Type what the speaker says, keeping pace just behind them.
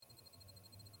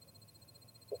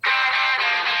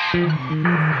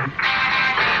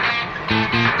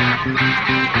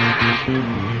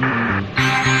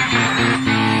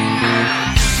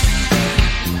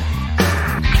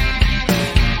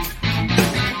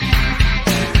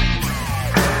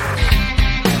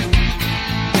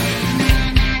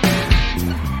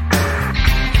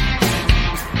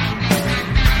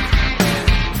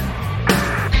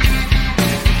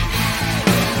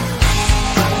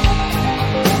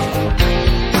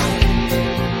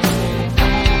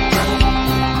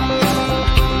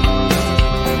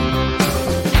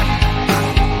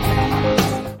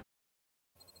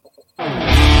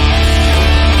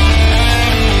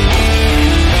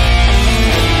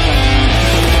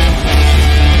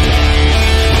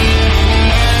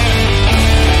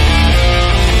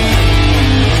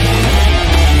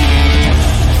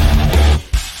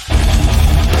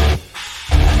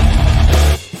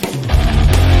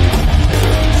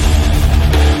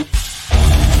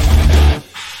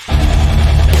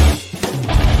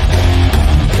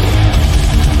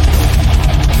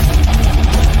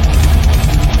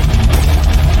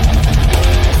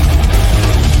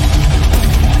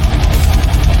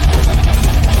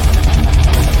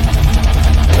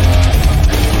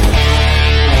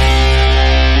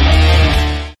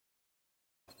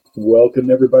Welcome,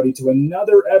 everybody, to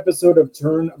another episode of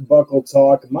Turnbuckle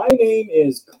Talk. My name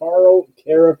is Carl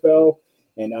Carafel,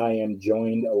 and I am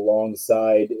joined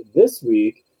alongside this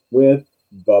week with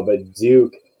Bubba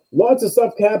Duke. Lots of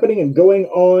stuff happening and going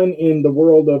on in the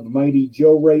world of Mighty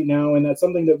Joe right now, and that's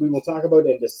something that we will talk about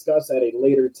and discuss at a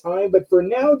later time. But for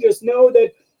now, just know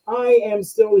that I am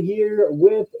still here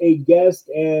with a guest,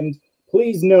 and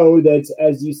please know that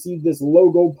as you see this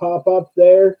logo pop up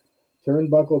there,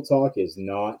 Turnbuckle Talk is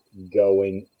not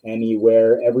going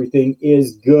anywhere. Everything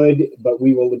is good, but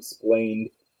we will explain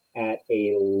at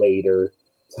a later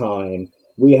time.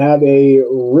 We have a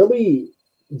really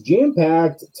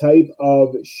jam-packed type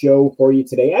of show for you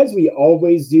today, as we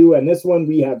always do, and this one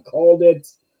we have called it,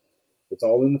 it's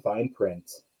all in the fine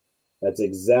print. That's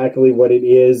exactly what it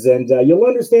is, and you'll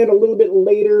understand a little bit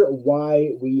later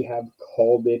why we have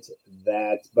called it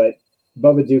that, but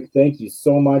Bubba Duke, thank you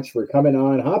so much for coming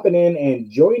on, hopping in,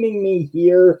 and joining me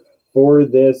here for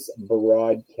this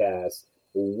broadcast.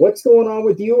 What's going on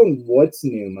with you, and what's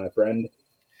new, my friend?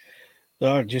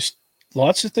 Just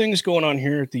lots of things going on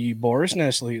here at the Boar's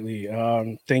Nest lately.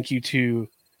 Thank you to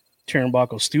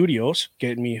Turnbuckle Studios,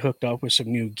 getting me hooked up with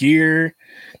some new gear,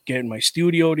 getting my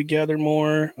studio together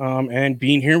more, and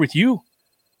being here with you.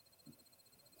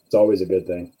 It's always a good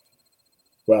thing.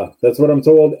 Well, that's what I'm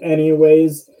told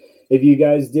anyways. If you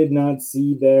guys did not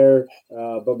see there,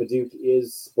 Bubba Duke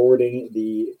is sporting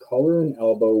the collar and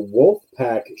elbow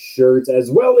Wolfpack shirt, as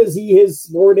well as he is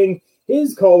sporting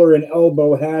his collar and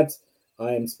elbow hat.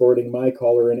 I am sporting my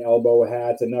collar and elbow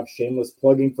hat. Enough shameless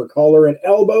plugging for collar and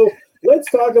elbow.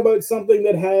 Let's talk about something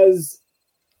that has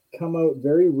come out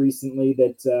very recently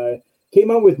that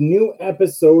came out with new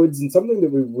episodes and something that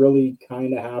we really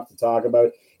kind of have to talk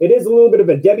about. It is a little bit of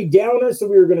a Debbie Downer, so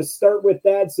we were going to start with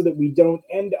that so that we don't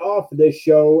end off this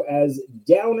show as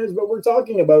downers, but we're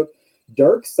talking about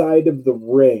Dark Side of the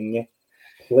Ring,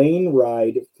 Plane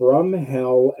Ride from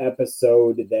Hell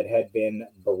episode that had been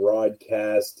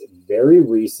broadcast very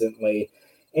recently,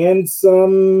 and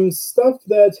some stuff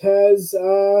that has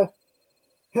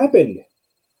happened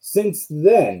since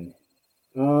then.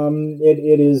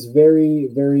 It is very,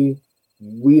 very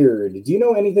weird. Do you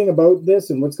know anything about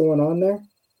this and what's going on there?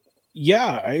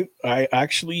 Yeah, I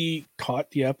actually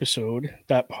caught the episode,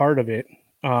 that part of it.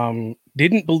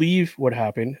 Didn't believe what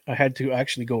happened. I had to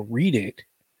actually go read it.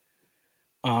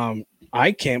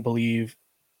 I can't believe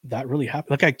that really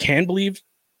happened. Like, I can believe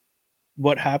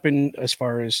what happened as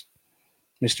far as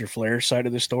Mr. Flair's side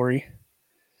of the story.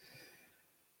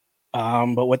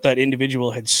 But what that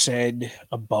individual had said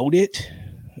about it,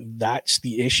 that's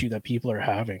the issue that people are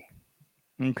having.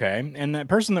 Okay. And that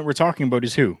person that we're talking about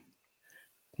is who?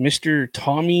 Mr.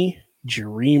 Tommy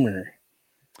Dreamer.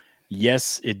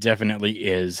 Yes, it definitely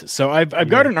is. So I've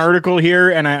got an article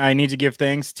here, and I need to give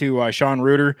thanks to Sean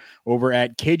Reuter over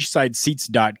at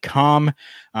CagesideSeats.com.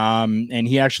 And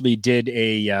he actually did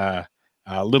a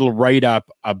little write-up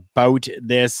about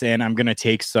this, and I'm going to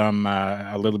take some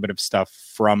a little bit of stuff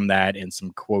from that and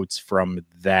some quotes from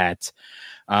that.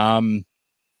 As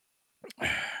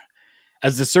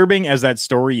disturbing as that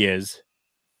story is,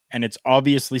 and it's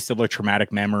obviously still a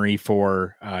traumatic memory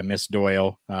for Miss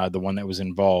Doyle, the one that was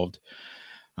involved.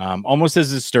 Almost as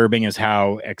disturbing as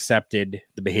how accepted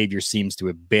the behavior seems to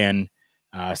have been.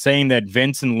 Saying that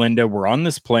Vince and Linda were on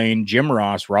this plane, Jim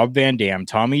Ross, Rob Van Dam,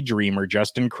 Tommy Dreamer,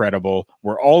 Justin Credible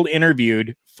were all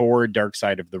interviewed for Dark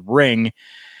Side of the Ring.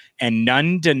 and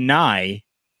none deny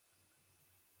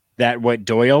that what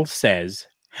Doyle says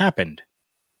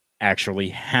actually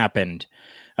happened.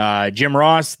 Jim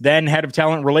Ross, then head of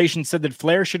talent relations, said that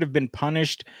Flair should have been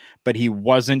punished, but he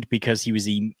wasn't because he was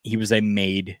a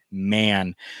made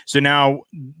man. So now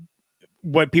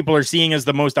what people are seeing as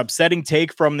the most upsetting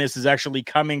take from this is actually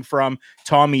coming from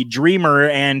Tommy Dreamer.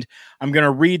 And I'm going to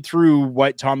read through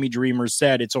what Tommy Dreamer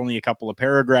said. It's only a couple of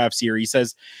paragraphs here. He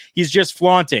says, he's just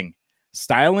flaunting,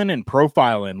 styling and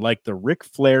profiling like the Ric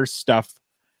Flair stuff,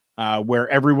 where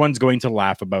everyone's going to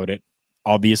laugh about it.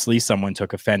 Obviously, someone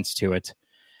took offense to it.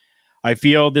 I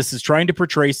feel this is trying to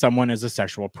portray someone as a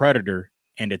sexual predator,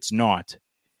 and it's not.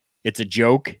 It's a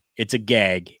joke. It's a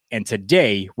gag. And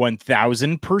today,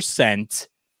 1000%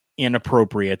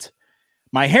 inappropriate.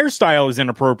 My hairstyle is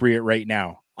inappropriate right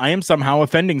now. I am somehow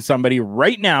offending somebody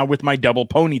right now with my double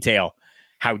ponytail.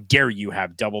 How dare you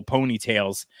have double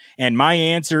ponytails? And my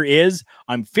answer is,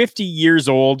 I'm 50 years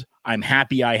old. I'm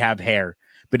happy I have hair.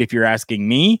 But if you're asking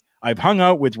me, I've hung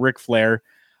out with Ric Flair.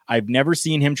 I've never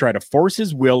seen him try to force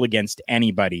his will against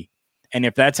anybody. And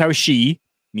if that's how she,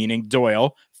 meaning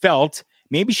Doyle, felt,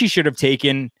 maybe she shouldn't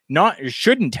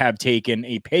have taken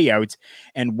a payout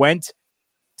and went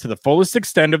to the fullest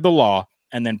extent of the law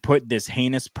and then put this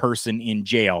heinous person in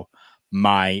jail.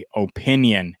 My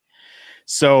opinion.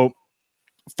 So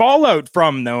fallout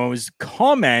from those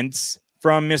comments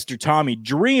from Mr. Tommy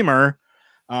Dreamer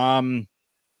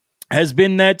has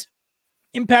been that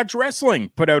Impact Wrestling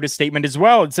put out a statement as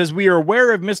well. It says, we are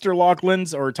aware of Mr.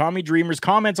 Loughlin's or Tommy Dreamer's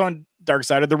comments on Dark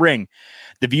Side of the Ring.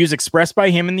 The views expressed by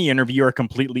him in the interview are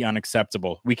completely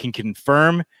unacceptable. We can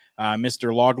confirm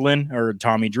Mr. Loughlin or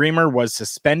Tommy Dreamer was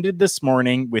suspended this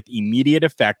morning with immediate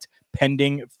effect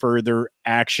pending further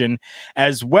action,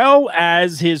 as well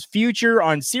as his future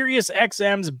on Sirius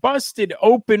XM's Busted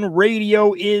Open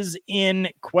Radio is in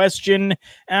question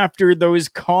after those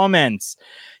comments.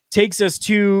 Takes us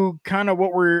to kind of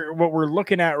what we're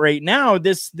looking at right now.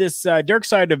 This Dark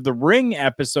Side of the Ring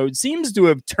episode seems to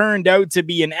have turned out to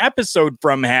be an episode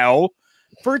from hell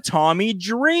for Tommy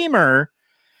Dreamer.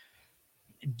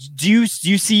 Do you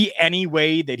see any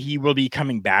way that he will be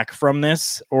coming back from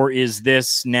this, or is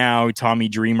this now Tommy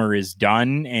Dreamer is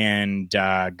done and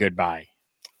goodbye?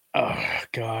 Oh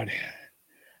God,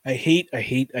 I hate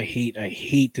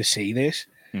to say this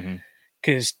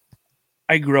because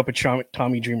I grew up a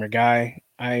Tommy Dreamer guy.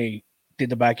 I did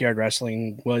the backyard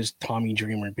wrestling, was Tommy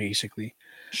Dreamer basically.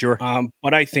 Sure.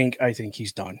 But I think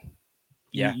he's done.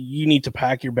 Yeah. You need to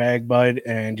pack your bag, bud,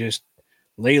 and just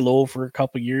lay low for a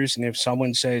couple years. And if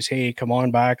someone says, hey, come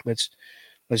on back, let's,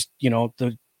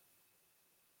 the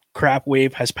crap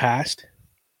wave has passed.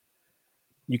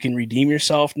 You can redeem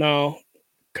yourself now.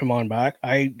 Come on back.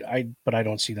 But I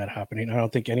don't see that happening. I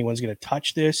don't think anyone's going to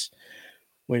touch this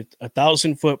with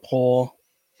 1,000-foot pole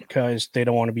because they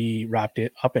don't want to be wrapped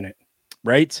up in it.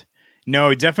 Right?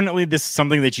 No, definitely this is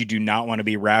something that you do not want to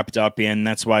be wrapped up in.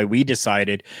 That's why we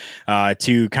decided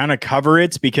to kind of cover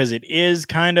it, because it is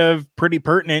kind of pretty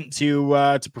pertinent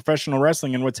to professional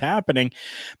wrestling and what's happening.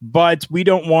 But we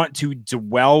don't want to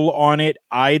dwell on it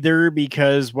either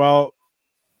because, well,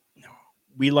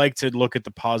 we like to look at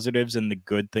the positives and the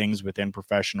good things within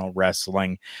professional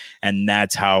wrestling. And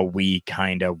that's how we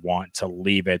kind of want to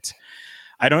leave it.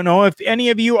 I don't know if any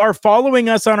of you are following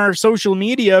us on our social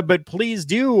media, but please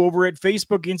do over at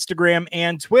Facebook, Instagram,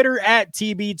 and Twitter at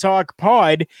TB Talk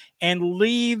Pod, and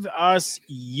leave us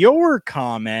your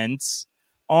comments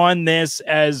on this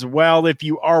as well. If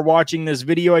you are watching this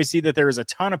video, I see that there is a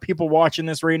ton of people watching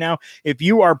this right now. If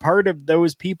you are part of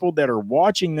those people that are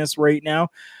watching this right now,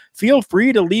 feel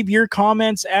free to leave your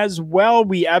comments as well.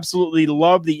 We absolutely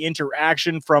love the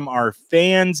interaction from our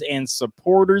fans and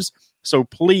supporters. So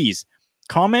please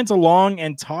comment along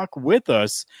and talk with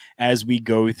us as we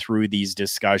go through these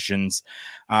discussions.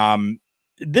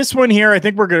 This one here, I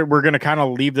think we're gonna kind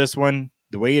of leave this one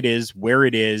the way it is, where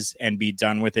it is, and be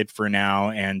done with it for now.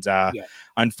 And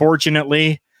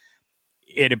unfortunately,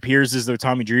 it appears as though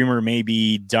Tommy Dreamer may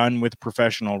be done with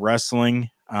professional wrestling.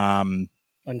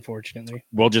 Unfortunately,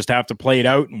 we'll just have to play it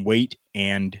out and wait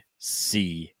and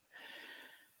see.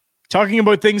 Talking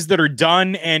about things that are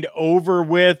done and over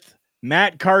with,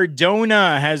 Matt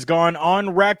Cardona has gone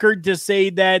on record to say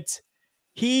that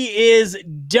he is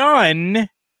done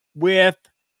with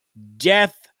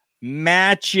death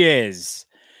matches.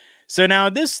 So now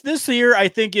this year, I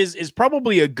think is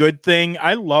probably a good thing.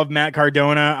 I love Matt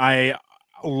Cardona. I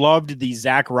loved the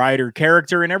Zack Ryder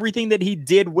character and everything that he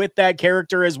did with that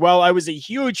character as well. I was a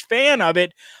huge fan of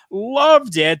it.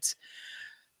 Loved it.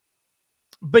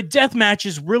 But death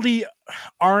matches really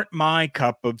aren't my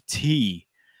cup of tea.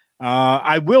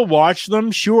 I will watch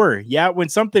them, sure. Yeah, when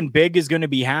something big is going to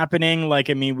be happening, like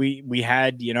I mean, we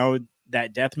had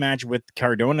that death match with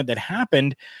Cardona that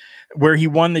happened where he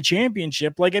won the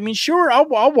championship. Like I mean, sure,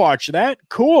 I'll watch that.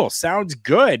 Cool, sounds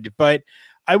good, but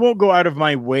I won't go out of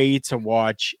my way to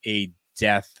watch a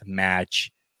death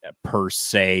match per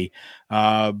se.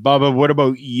 Bubba, what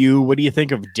about you? What do you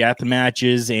think of death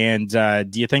matches? And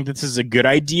do you think this is a good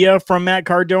idea from Matt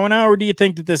Cardona, or do you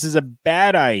think that this is a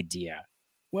bad idea?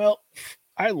 Well,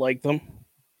 I like them.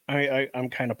 I'm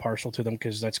kind of partial to them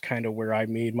because that's kind of where I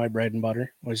made my bread and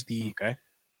butter was the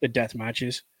death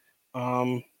matches.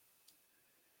 But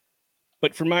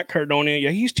for Matt Cardona,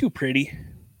 yeah, he's too pretty.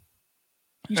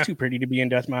 He's too pretty to be in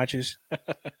death matches.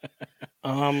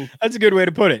 That's a good way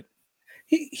to put it.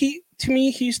 He to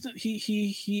me, he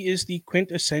is the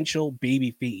quintessential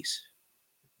baby face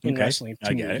in wrestling.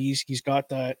 To me, he's got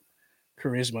that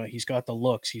charisma. He's got the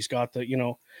looks. He's got the,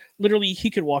 literally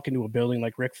he could walk into a building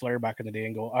like Ric Flair back in the day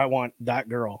and go, I want that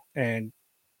girl. And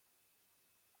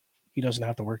he doesn't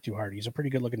have to work too hard. He's a pretty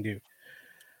good looking dude.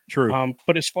 True.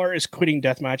 But as far as quitting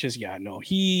death matches, yeah, no,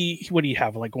 what do you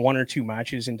have? Like 1 or 2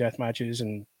 matches in death matches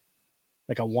and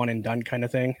like a one and done kind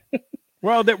of thing.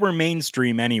 Well, that were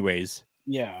mainstream anyways.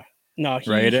 Yeah. No,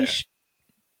 right.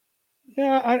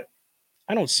 I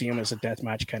don't see him as a death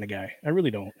match kind of guy. I really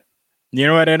don't. You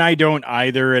know what? And I don't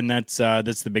either. And that's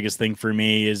the biggest thing for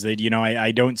me is that,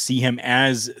 I don't see him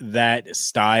as that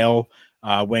style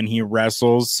when he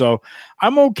wrestles. So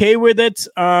I'm okay with it.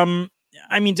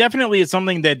 I mean, definitely it's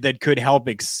something that could help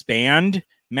expand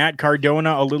Matt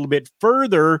Cardona a little bit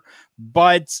further,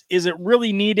 but is it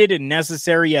really needed and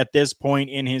necessary at this point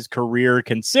in his career,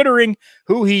 considering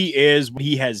who he is, what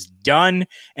he has done,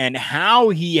 and how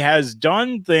he has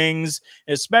done things,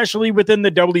 especially within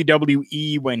the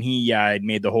WWE when he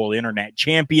made the whole internet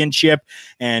championship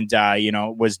and,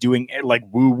 was doing it like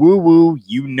woo, woo, woo,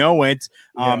 it.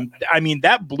 I mean,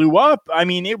 that blew up. I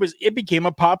mean, it became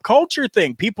a pop culture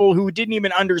thing. People who didn't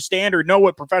even understand or know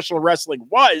what professional wrestling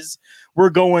was were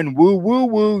going woo, woo,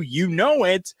 woo,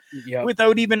 it. Yep.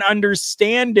 Without even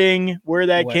understanding where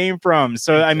that came from.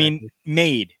 So, exactly. I mean,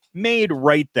 made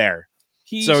right there.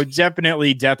 So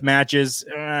definitely death matches,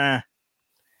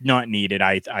 not needed,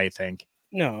 I think.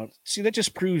 No, see, that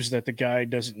just proves that the guy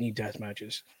doesn't need death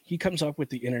matches. He comes up with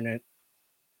the internet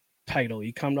title.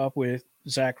 He comes up with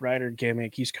Zack Ryder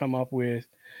gimmick. He's come up with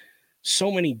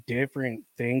so many different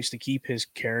things to keep his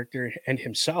character and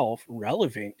himself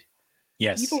relevant.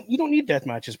 Yes. You don't need death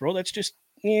matches, bro. That's just,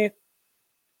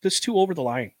 that's too over the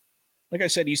line. Like I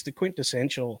said, he's the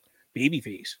quintessential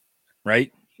babyface.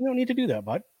 Right? You don't need to do that,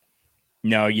 bud.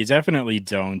 No, you definitely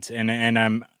don't. And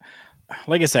I'm,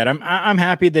 like I said, I'm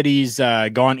happy that he's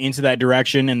gone into that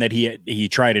direction and that he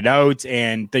tried it out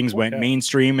and things went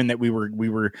mainstream and that we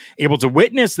were able to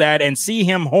witness that and see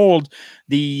him hold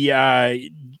the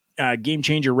Game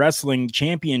Changer Wrestling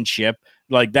Championship.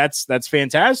 Like that's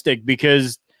fantastic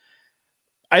because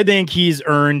I think he's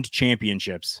earned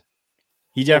championships.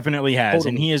 He definitely has. Totally.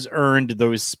 And he has earned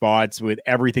those spots with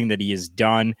everything that he has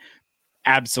done.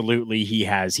 Absolutely, he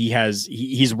has.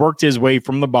 He's worked his way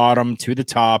from the bottom to the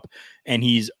top, and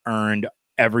he's earned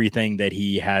everything that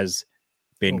he has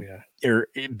been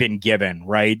been given.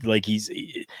 Right? Like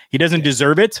he doesn't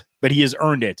deserve it, but he has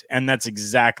earned it, and that's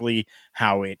exactly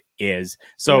how it is.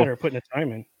 So matter of putting the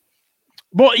time in.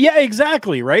 Well, yeah,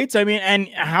 exactly. Right. I mean, and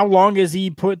how long has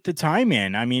he put the time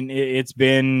in? I mean, it's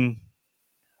been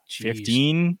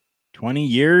 15, 20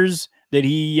 years that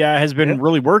he has been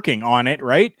really working on it.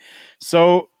 Right.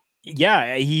 So,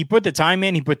 yeah, he put the time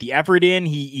in, he put the effort in,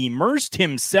 he immersed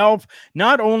himself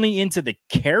not only into the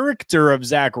character of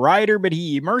Zack Ryder, but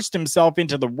he immersed himself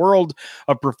into the world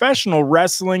of professional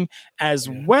wrestling as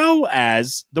well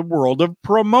as the world of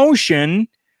promotion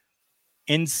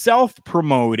and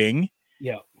self-promoting.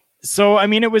 Yeah. So, I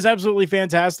mean, it was absolutely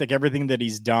fantastic, everything that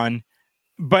he's done.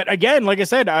 But again, like I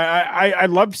said, I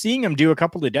love seeing him do a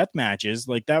couple of death matches.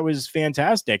 Like that was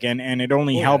fantastic. And it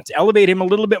only helped elevate him a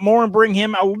little bit more and bring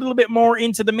him a little bit more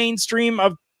into the mainstream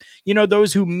of,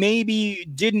 those who maybe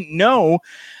didn't know,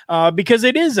 because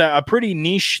it is a pretty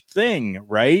niche thing,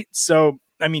 right? So,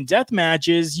 I mean, death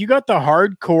matches, you got the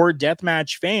hardcore death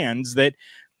match fans that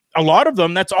a lot of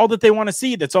them, that's all that they want to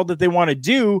see. That's all that they want to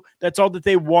do. That's all that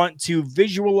they want to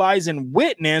visualize and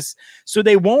witness. So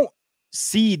they won't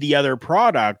see the other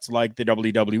product like the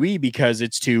WWE because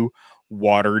it's too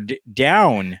watered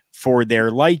down for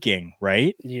their liking,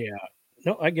 right? Yeah.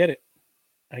 No, I get it.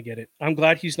 I'm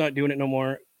glad he's not doing it no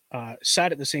more.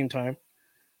 Sad at the same time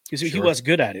because he was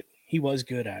good at it.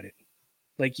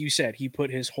 Like you said, he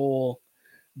put his whole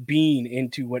being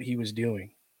into what he was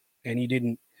doing and he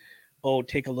didn't oh,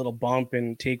 take a little bump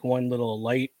and take one little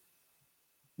light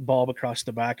bulb across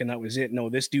the back, and that was it. No,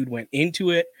 this dude went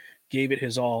into it, gave it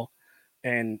his all,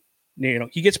 and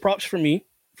he gets props from me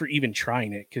for even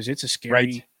trying it, because it's a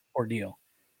scary ordeal.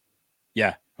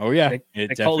 Yeah. Oh yeah. I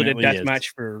call it a death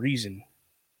match for a reason.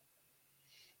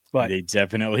 But they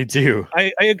definitely do.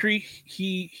 I agree.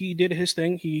 He did his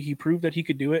thing. He proved that he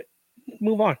could do it.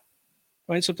 Move on.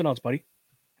 Find something else, buddy.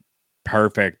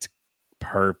 Perfect.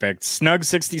 Snug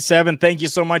 67, thank you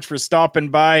so much for stopping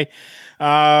by.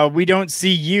 We don't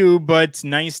see you, but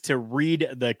nice to read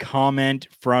the comment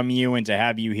from you and to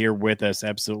have you here with us.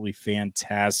 Absolutely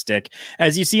fantastic.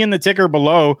 As you see in the ticker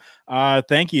below,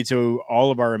 thank you to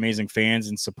all of our amazing fans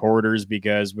and supporters,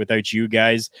 because without you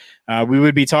guys, we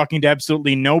would be talking to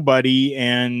absolutely nobody,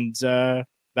 and that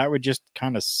would just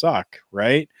kind of suck,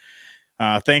 right?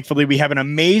 Thankfully, we have an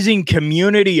amazing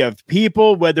community of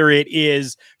people, whether it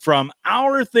is from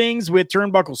our things with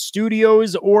Turnbuckle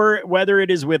Studios or whether it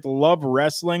is with Love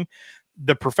Wrestling.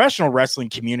 The professional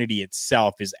wrestling community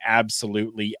itself is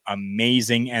absolutely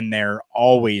amazing, and they're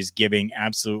always giving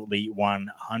absolutely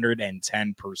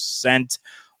 110%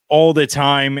 all the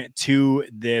time to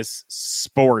this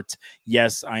sport.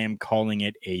 Yes, I am calling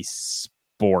it a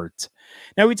sport.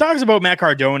 Now, we talked about Matt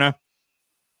Cardona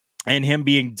and him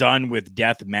being done with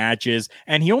death matches.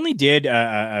 And he only did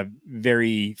a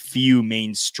very few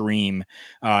mainstream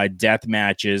death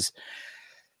matches.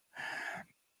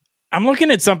 I'm looking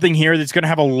at something here that's going to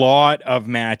have a lot of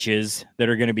matches that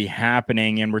are going to be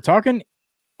happening. And we're talking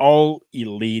All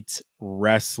Elite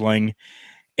Wrestling.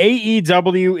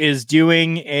 AEW is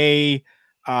doing a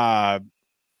kind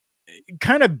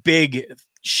of big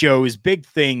shows, big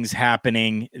things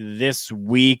happening this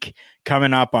week,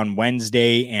 coming up on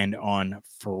Wednesday and on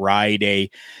Friday.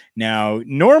 Now,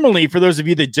 normally, for those of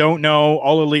you that don't know,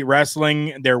 All Elite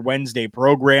Wrestling, their Wednesday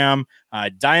program,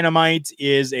 Dynamite,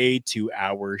 is a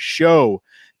 2-hour show.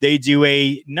 They do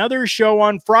another show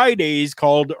on Fridays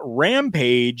called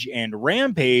Rampage, and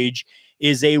Rampage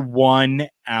is a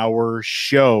 1-hour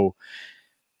show.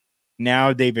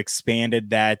 Now they've expanded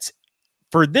that,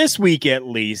 for this week at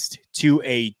least, to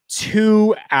a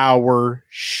 2-hour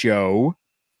show.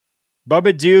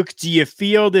 Bubba Duke, do you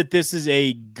feel that this is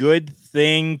a good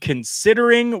thing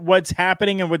considering what's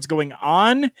happening and what's going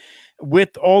on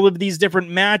with all of these different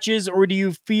matches? Or do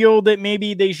you feel that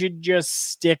maybe they should just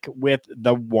stick with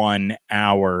the 1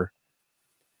 hour?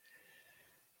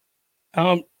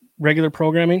 Regular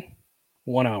programming,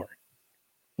 1 hour.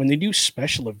 When they do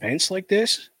special events like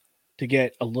this to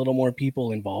get a little more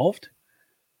people involved,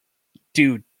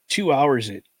 dude, 2 hours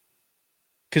it.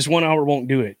 Because 1 hour won't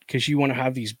do it, because you want to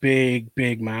have these big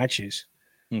matches.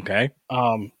 Okay.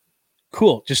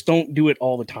 Cool. Just don't do it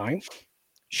all the time.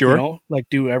 Sure. Like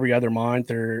do every other month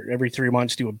or every 3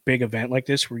 months, do a big event like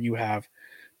this where you have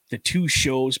the two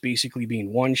shows basically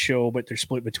being one show, but they're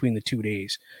split between the 2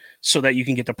 days so that you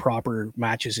can get the proper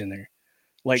matches in there.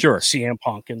 Like CM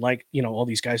Punk and all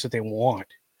these guys that they want.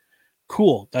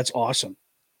 Cool. That's awesome.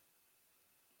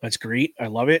 That's great. I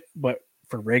love it. But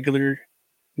for regular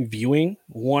viewing,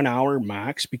 1 hour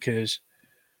max, because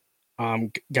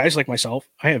guys like myself,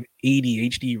 I have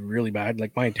ADHD really bad.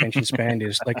 Like my attention span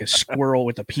is like a squirrel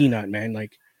with a peanut, man.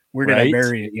 Like where did I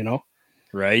bury it,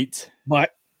 Right.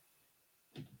 But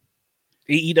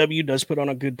AEW does put on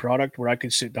a good product where I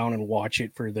could sit down and watch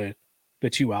it for the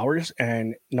 2 hours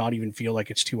and not even feel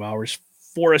like it's 2 hours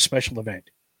for a special event.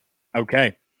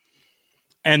 Okay.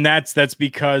 And that's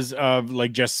because of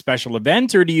just special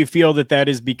event, or do you feel that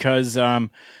is because of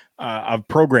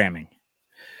programming?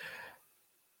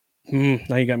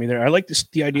 Now you got me there. I like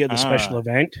the idea of the special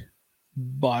event,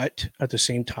 but at the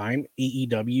same time,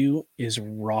 AEW is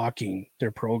rocking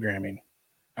their programming.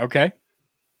 Okay.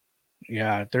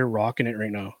 Yeah, they're rocking it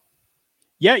right now.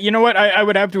 Yeah, you know what? I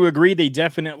would have to agree. They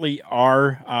definitely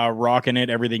are rocking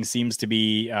it. Everything seems to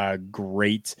be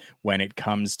great when it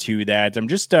comes to that. I'm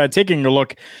just taking a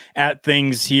look at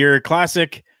things here.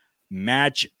 Classic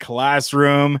Match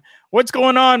Classroom. What's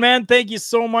going on, man? Thank you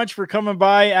so much for coming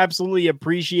by. Absolutely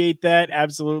appreciate that.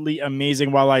 Absolutely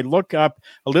amazing. While I look up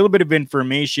a little bit of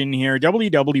information here,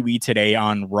 WWE Today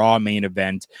on Raw main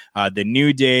event, the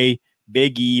New Day,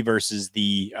 Big E versus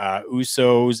the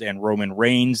Usos and Roman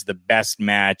Reigns, the best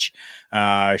match.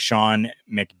 Sean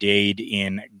McDade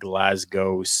in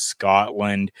Glasgow,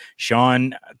 Scotland.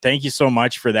 Sean, thank you so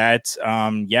much for that.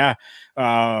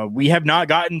 We have not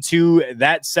gotten to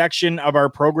that section of our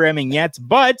programming yet,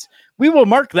 but we will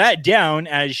mark that down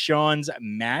as Sean's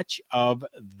match of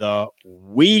the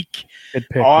week. Good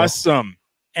pick, awesome.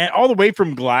 and all the way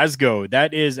from Glasgow.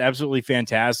 That is absolutely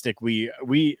fantastic. We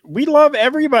love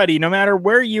everybody, no matter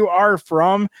where you are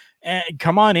from. And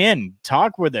come on in,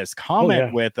 talk with us,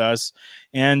 comment with us,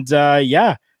 and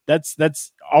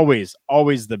that's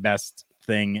always the best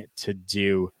thing to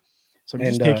do. So I'm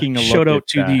just taking a look. Shout out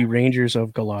to the Rangers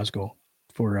of Glasgow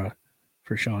for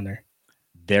Sean there.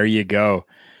 There you go.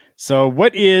 So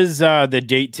what is the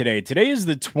date today? Today is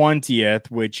the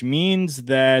 20th, which means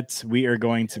that we are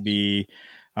going to be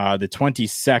the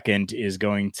 22nd is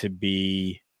going to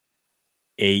be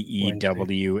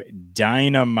AEW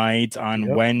Dynamite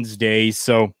on Wednesday.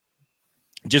 So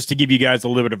just to give you guys a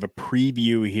little bit of a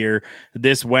preview here,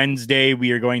 this Wednesday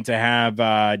we are going to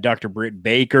have Dr. Britt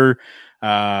Baker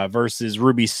versus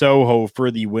Ruby Soho for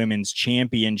the women's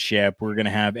championship. We're going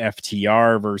to have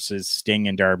FTR versus Sting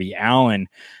and Darby Allin.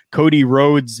 Cody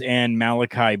Rhodes and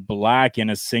Malachi Black in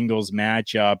a singles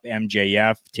matchup.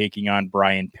 MJF taking on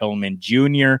Brian Pillman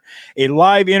Jr. A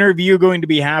live interview going to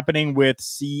be happening with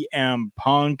CM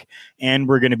Punk. And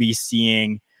we're going to be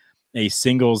seeing a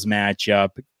singles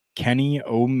matchup. Kenny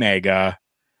Omega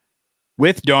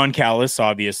with Don Callis,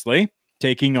 obviously,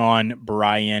 taking on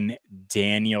Bryan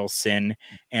Danielson.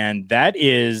 And that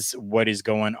is what is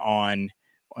going on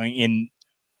in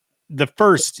the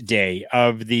first day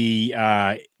of the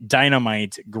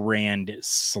Dynamite Grand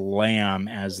Slam,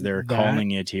 as they're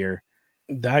calling it here.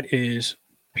 That is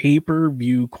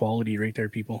pay-per-view quality right there,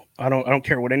 people. I don't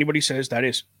care what anybody says. That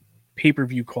is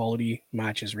pay-per-view quality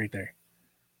matches right there.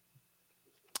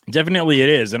 Definitely it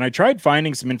is. And I tried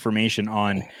finding some information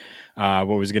on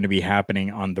what was going to be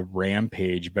happening on the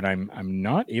Rampage, but I'm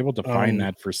not able to find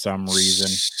that for some reason.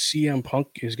 CM Punk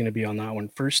is going to be on that one.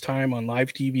 First time on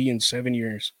live TV in 7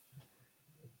 years.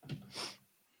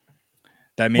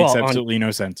 That makes absolutely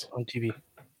no sense. On TV.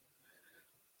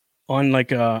 On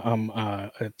like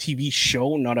a TV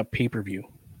show, not a pay-per-view.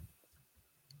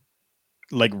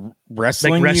 Like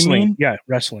wrestling? Like wrestling. You mean? Yeah,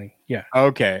 wrestling. Yeah.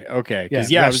 Okay.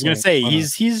 Because I was gonna say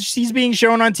he's being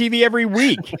shown on TV every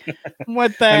week.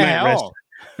 What the hell?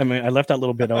 I left that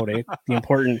little bit out, eh? The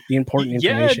important information.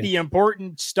 Yeah, the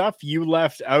important stuff you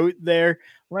left out there.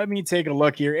 Let me take a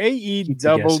look here.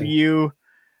 AEW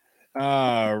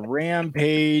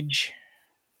Rampage.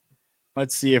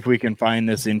 Let's see if we can find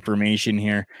this information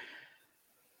here.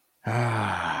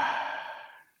 Yeah,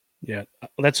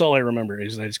 that's all I remember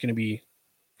is that it's going to be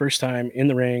first time in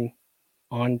the ring,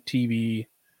 on TV,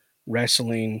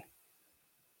 wrestling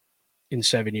in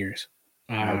 7 years.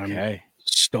 Okay.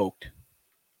 Stoked.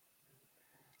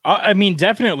 I mean,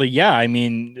 definitely. Yeah. I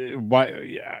mean,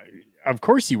 why? Of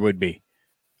course you would be.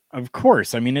 Of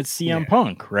course. I mean, it's CM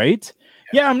Punk, right?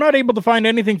 Yeah, I'm not able to find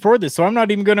anything for this, so I'm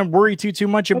not even going to worry too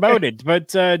much about it. But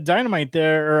Dynamite,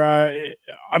 there,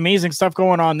 amazing stuff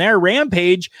going on there.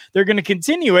 Rampage, they're going to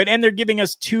continue it, and they're giving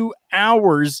us 2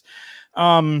 hours.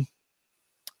 I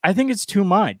think it's too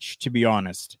much, to be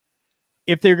honest.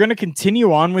 If they're going to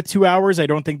continue on with 2 hours, I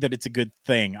don't think that it's a good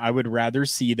thing. I would rather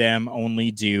see them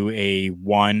only do a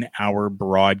 1 hour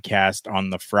broadcast on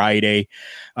the Friday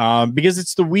because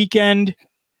it's the weekend.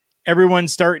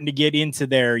 Everyone's starting to get into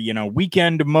their,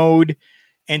 weekend mode.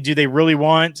 And do they really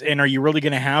want, and are you really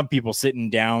going to have people sitting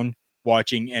down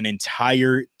watching an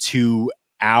entire 2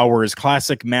 hours?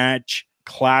 Classic Match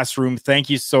Classroom, thank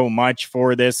you so much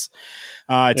for this.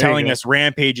 Telling us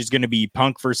Rampage is going to be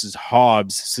Punk versus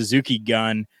Hobbs, Suzuki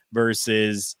Gun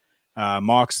versus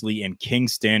Moxley and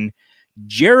Kingston,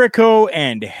 Jericho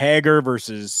and Hager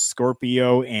versus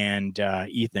Scorpio and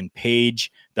Ethan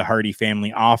Page, the Hardy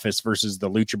Family Office versus the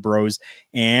Lucha Bros,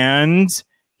 and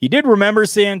he did remember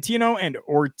Santino and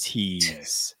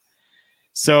Ortiz.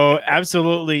 So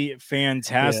absolutely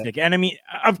fantastic. Yeah. And I mean,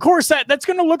 of course, that's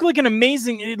going to look like an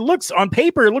amazing, it looks on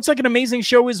paper, it looks like an amazing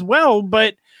show as well,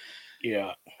 but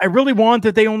yeah, I really want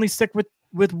that they only stick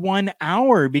with 1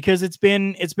 hour because it's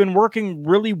been working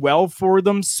really well for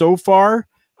them so far.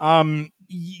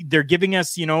 They're giving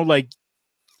us, like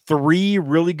 3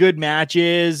 really good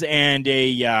matches and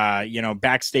a,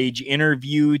 backstage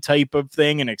interview type of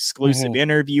thing, an exclusive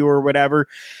interview or whatever.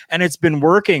 And it's been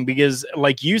working because,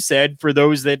 like you said, for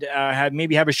those that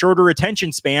have a shorter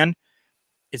attention span,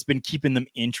 it's been keeping them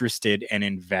interested and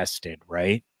invested,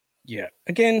 right? Yeah.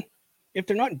 Again, if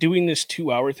they're not doing this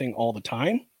 2 hour thing all the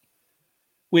time,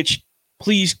 which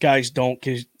please guys don't,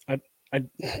 because I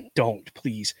don't,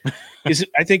 please.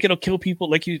 I think it'll kill people,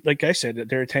 like I said,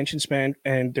 their attention span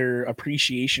and their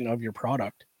appreciation of your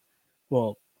product.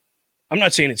 Well, I'm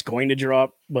not saying it's going to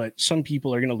drop, but some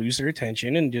people are going to lose their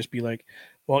attention and just be like,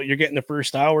 well, you're getting the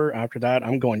first hour. After that,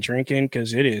 I'm going drinking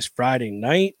because it is Friday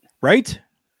night. Right.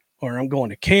 Or I'm going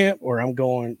to camp or I'm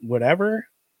going whatever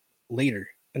later.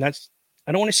 And that's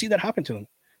I don't want to see that happen to them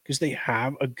because they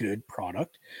have a good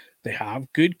product. They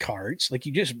have good cards. Like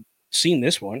you just seen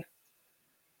this one.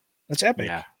 That's epic.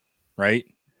 Yeah. Right.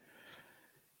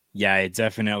 Yeah, it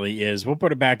definitely is. We'll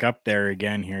put it back up there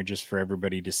again here just for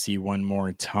everybody to see one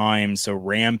more time. So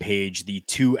Rampage, the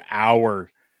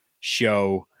 2-hour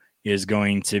show, is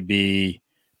going to be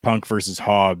Punk versus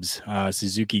Hobbs,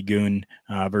 Suzuki-gun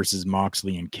versus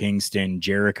Moxley and Kingston,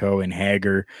 Jericho and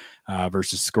Hager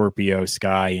versus Scorpio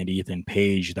Sky and Ethan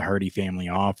Page, the Hardy Family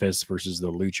Office versus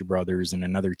the Lucha Brothers, and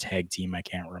another tag team I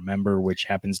can't remember, which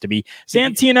happens to be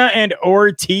Santina and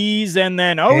Ortiz. And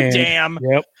then, damn.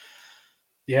 Yep.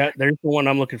 Yeah, there's the one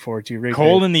I'm looking forward to. Right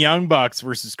Cole there. and the Young Bucks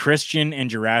versus Christian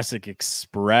and Jurassic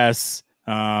Express.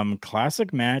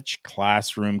 Classic match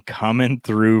classroom coming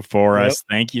through for us.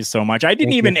 Thank you so much. I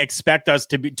didn't even expect us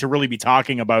to really be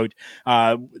talking about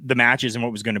the matches and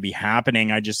what was going to be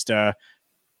happening. I just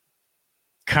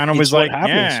kind of was like,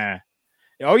 yeah.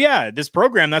 Oh yeah, this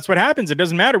program, that's what happens. It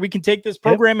doesn't matter. We can take this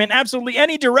program in absolutely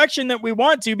any direction that we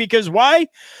want to, because why?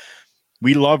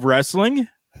 We love wrestling.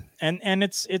 And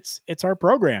it's our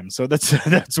program. So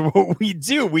that's what we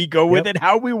do. We go with it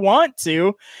how we want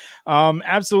to.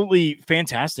 Absolutely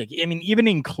fantastic. I mean, even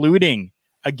including,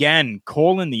 again,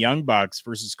 Cole and the Young Bucks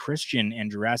versus Christian and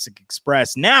Jurassic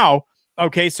Express. Now,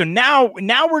 okay, so now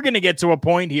we're going to get to a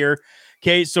point here.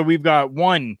 Okay, so we've got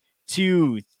 1,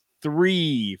 2,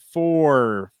 3,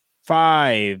 4,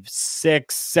 5,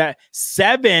 6,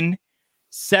 7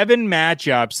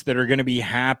 matchups that are going to be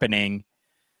happening.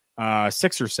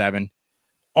 6 or 7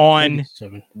 on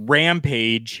 7.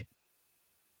 Rampage.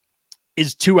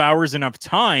 Is 2 hours enough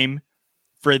time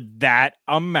for that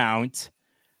amount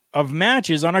of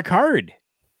matches on a card?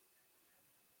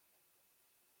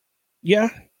 Yeah,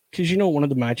 because one of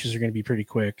the matches are going to be pretty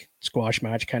quick, squash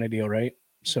match kind of deal, right?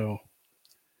 So,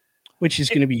 which is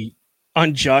going to be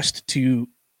unjust to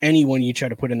anyone you try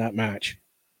to put in that match,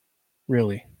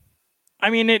 really. I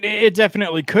mean, it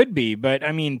definitely could be, but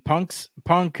I mean, Punk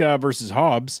versus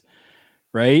Hobbs,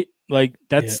 right? Like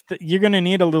that's you're going to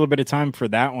need a little bit of time for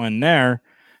that one there.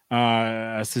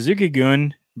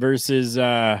 Suzuki-gun versus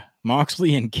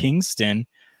Moxley and Kingston.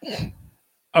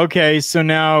 Okay, so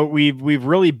now we've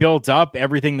really built up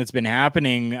everything that's been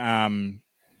happening.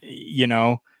 With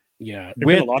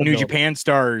New Japan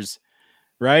stars,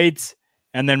 right?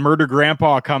 And then Murder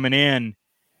Grandpa coming in.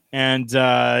 And,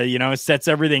 sets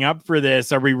everything up for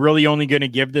this. Are we really only going to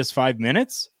give this 5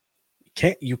 minutes?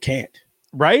 You can't.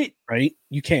 Right? Right?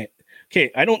 You can't. Okay,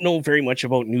 I don't know very much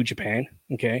about New Japan.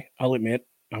 Okay, I'll admit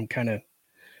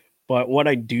but what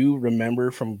I do remember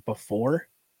from before,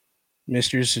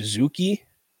 Mr. Suzuki,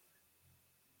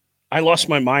 I lost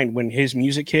my mind when his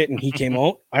music hit and he came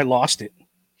out. I lost it.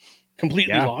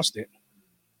 Completely lost it.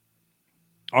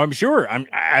 I'm sure.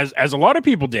 As a lot of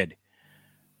people did.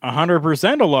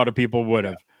 100% a lot of people would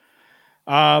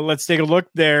have. Let's take a look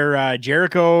there.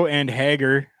 Jericho and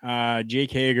Hager,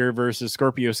 Jake Hager versus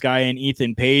Scorpio Sky and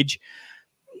Ethan Page.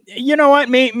 You know what?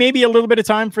 Maybe a little bit of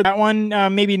time for that one.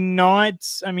 Maybe not.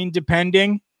 I mean,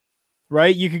 depending,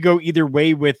 right? You could go either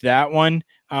way with that one.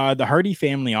 The Hardy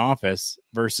Family Office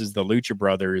versus the Lucha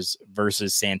Brothers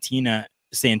versus Santina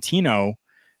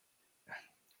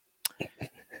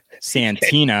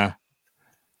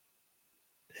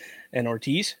and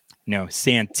Ortiz? No,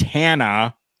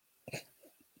 Santana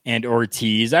and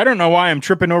Ortiz. I don't know why I'm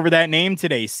tripping over that name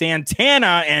today.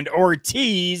 Santana and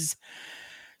Ortiz.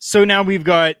 So now we've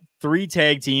got 3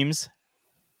 tag teams.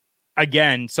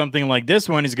 Again, something like this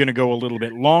one is going to go a little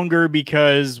bit longer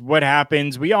because what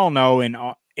happens, we all know in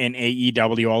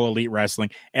AEW, All Elite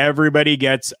Wrestling, everybody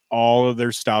gets all of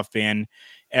their stuff in.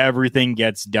 Everything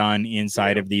gets done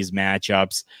inside of these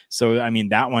matchups. So, I mean,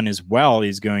 that one as well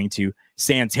is going to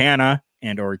Santana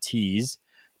and Ortiz.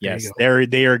 Yes,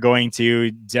 they are going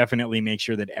to definitely make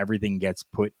sure that everything gets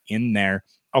put in there,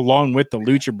 along with the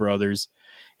Lucha Brothers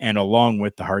and along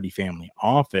with the Hardy Family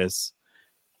Office.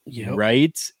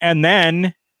 Right? And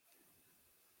then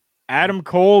Adam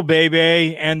Cole,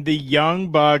 baby, and the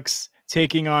Young Bucks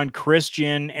taking on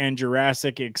Christian and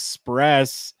Jurassic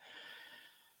Express.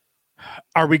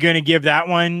 Are we going to give that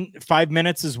one 5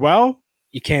 minutes as well?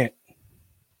 You can't.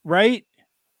 Right?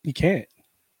 You can't.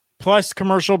 Plus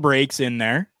commercial breaks in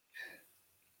there.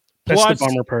 That's the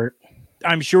bummer part.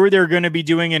 I'm sure they're going to be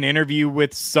doing an interview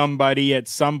with somebody at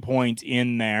some point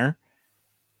in there.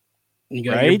 You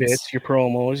got your bits, your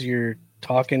promos, you're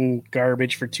talking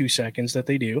garbage for 2 seconds that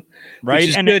they do. Right. Which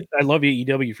is good. I love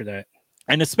AEW for that.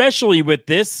 And especially with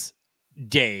this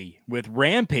day with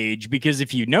Rampage, because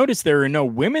if you notice, there are no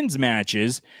women's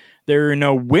matches. There are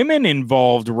no women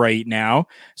involved right now.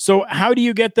 So how do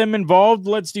you get them involved?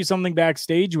 Let's do something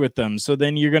backstage with them. So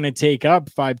then you're going to take up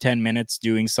 5-10 minutes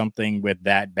doing something with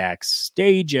that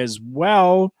backstage as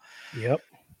well. Yep.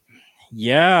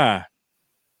 Yeah.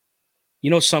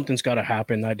 Something's got to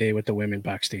happen that day with the women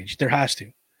backstage. There has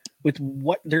to. With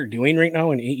what they're doing right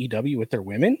now in AEW with their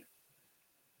women,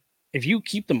 if you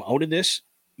keep them out of this,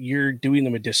 you're doing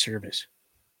them a disservice.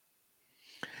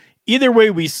 Either way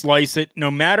we slice it,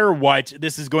 no matter what,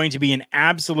 this is going to be an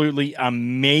absolutely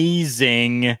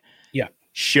amazing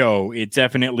show. It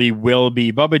definitely will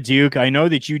be. Bubba Duke, I know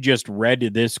that you just read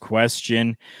this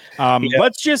question.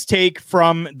 Let's just take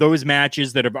from those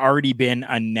matches that have already been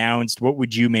announced. What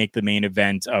would you make the main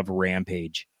event of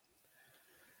Rampage?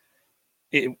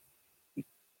 The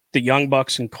Young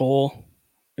Bucks and Cole,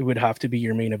 it would have to be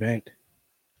your main event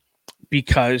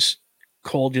because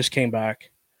Cole just came back.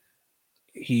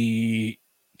 He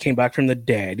came back from the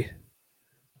dead,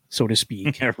 so to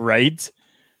speak. Right.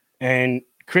 And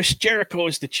Chris Jericho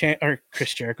is the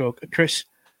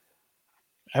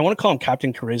I want to call him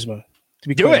Captain Charisma, to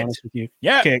be quite honest with you.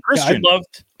 Yeah. Okay. Christian.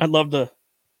 I loved the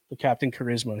Captain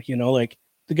Charisma, like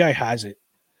the guy has it.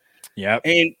 Yeah.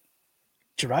 And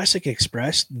Jurassic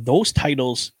Express, those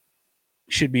titles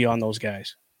should be on those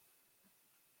guys.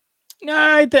 No,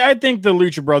 I think the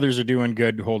Lucha Brothers are doing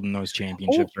good holding those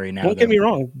championships right now. Don't get me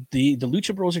wrong. The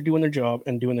Lucha Bros are doing their job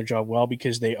and doing their job well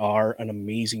because they are an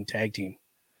amazing tag team.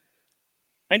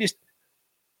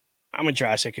 I'm a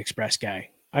Jurassic Express guy.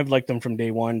 I've liked them from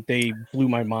day one. They blew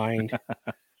my mind.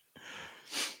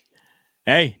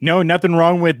 Hey, no, nothing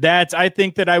wrong with that. I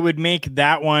think that I would make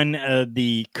that one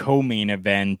the co-main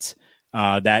event.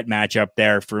 That matchup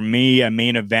there for me, a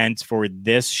main event for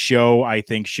this show, I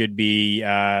think should be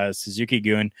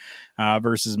Suzuki-gun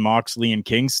versus Moxley and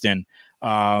Kingston.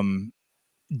 Don't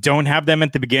have them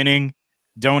at the beginning.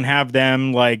 Don't have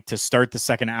them like to start the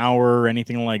second hour or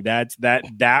anything like that.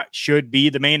 That should be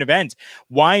the main event.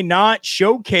 Why not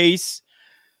showcase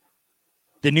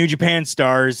the New Japan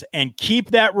stars and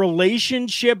keep that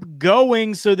relationship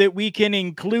going so that we can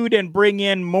include and bring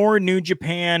in more New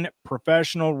Japan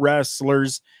professional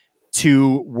wrestlers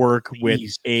to work with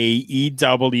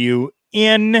AEW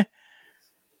in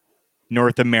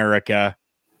North America.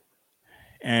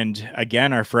 And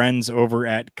again, our friends over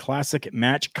at Classic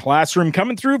Match Classroom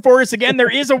coming through for us again.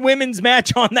 There is a women's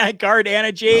match on that card,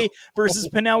 Anna Jay versus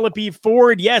Penelope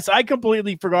Ford. Yes, I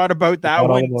completely forgot about that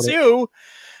one too.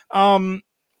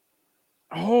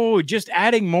 Just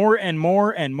adding more and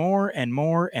more and more and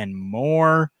more and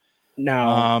more.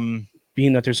 Now,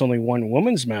 being that there's only one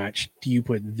women's match, do you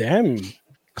put them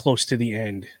close to the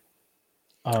end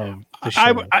of the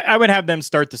show? I would have them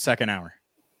start the second hour.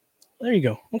 There you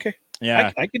go. Okay.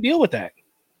 Yeah. I could deal with that.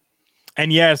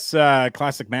 And yes,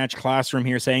 Classic Match Classroom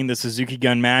here saying the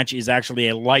Suzuki-gun match is actually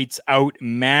a lights out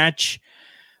match.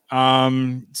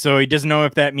 So he doesn't know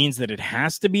if that means that it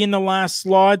has to be in the last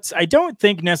slot. I don't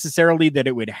think necessarily that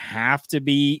it would have to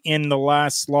be in the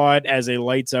last slot as a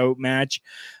lights out match.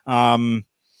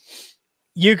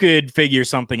 You could figure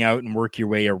something out and work your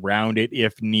way around it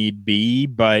if need be,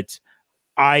 but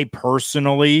I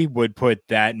personally would put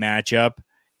that matchup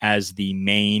as the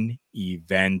main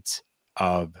event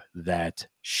of that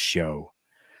show.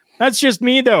 That's just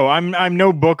me though. I'm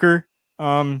no booker.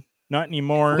 Not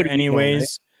anymore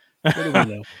anyways. What do we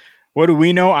know? What do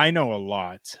we know? I know a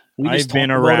lot. I've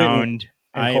been around.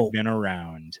 I have been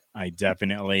around. I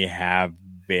definitely have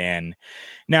been.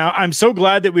 Now, I'm so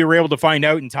glad that we were able to find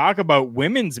out and talk about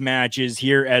women's matches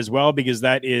here as well, because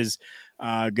that is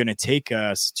going to take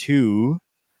us to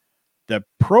the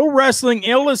Pro Wrestling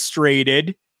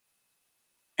Illustrated.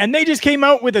 And they just came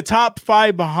out with a top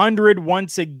 500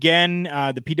 once again.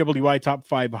 The PWI top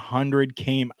 500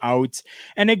 came out,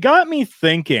 and it got me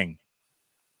thinking.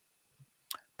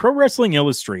 Pro Wrestling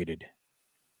Illustrated.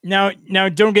 Now,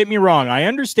 don't get me wrong. I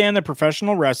understand that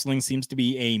professional wrestling seems to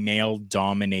be a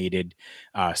male-dominated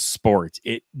sport.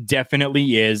 It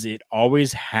definitely is. It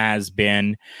always has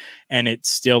been, and it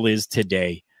still is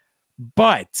today.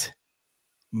 But,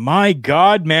 my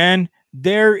God, man,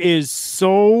 there is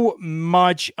so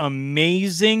much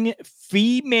amazing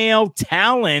female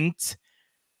talent,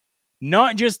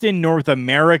 not just in North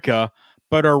America,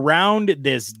 but around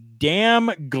this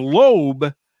damn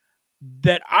globe,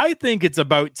 that I think it's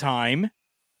about time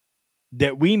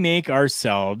that we make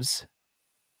ourselves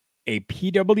a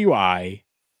PWI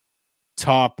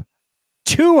top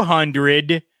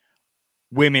 200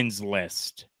 women's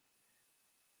list.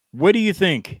 What do you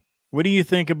think? What do you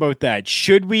think about that?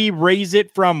 Should we raise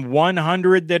it from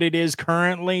 100 that it is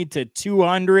currently to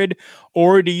 200,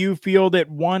 or do you feel that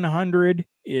 100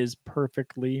 is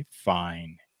perfectly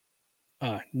fine?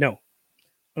 No.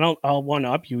 And I'll one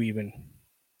up you even.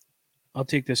 I'll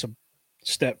take this a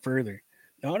step further.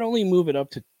 Not only move it up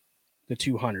to the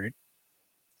 200,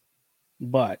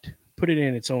 but put it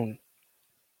in its own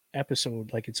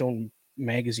episode, like its own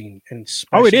magazine, and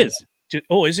Oh, it is.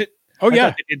 Oh, is it? Oh, I yeah.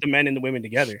 thought they did the men and the women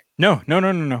together. No.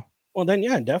 Well, then,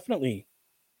 yeah, definitely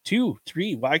 2,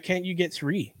 3. Why can't you get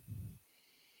 3?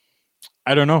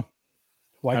 I don't know.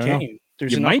 Why can't you?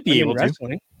 There's You enough might be women able to.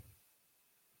 wrestling.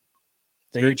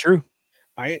 Very true.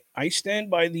 I stand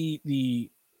by the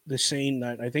saying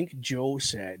that I think Joe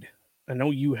said. I know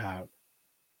you have.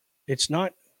 It's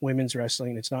not women's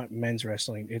wrestling. It's not men's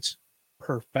wrestling. It's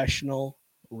professional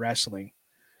wrestling.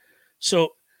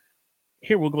 So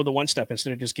here we'll go the one step.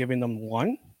 Instead of just giving them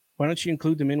 1, why don't you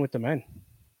include them in with the men?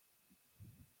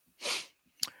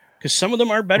 Because some of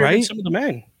them are better than some of the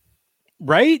men.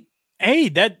 Right? Hey,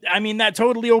 that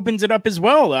totally opens it up as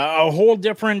well. A whole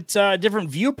different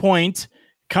viewpoint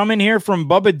coming here from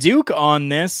Bubba Duke on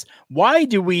this. Why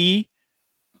do we,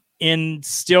 in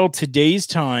still today's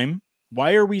time,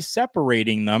 why are we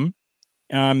separating them,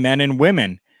 men and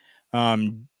women?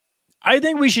 I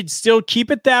think we should still keep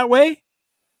it that way,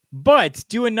 but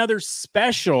do another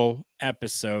special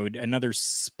episode, another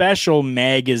special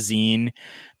magazine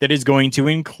that is going to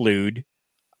include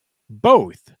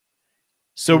both.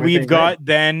 So we've got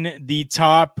then the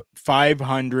top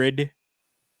 500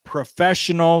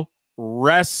 professional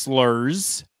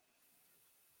wrestlers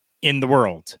in the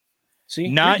world. See,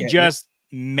 not just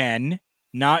men,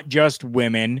 not just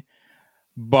women,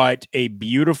 but a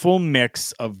beautiful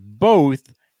mix of both,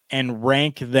 and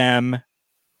rank them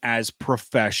as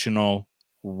professional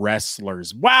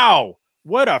wrestlers. Wow,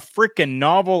 what a freaking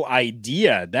novel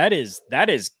idea. That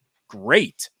is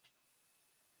great.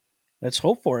 Let's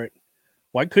hope for it.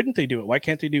 Why couldn't they do it? Why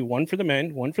can't they do 1 for the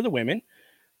men, 1 for the women,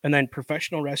 and then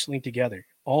professional wrestling together,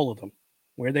 all of them,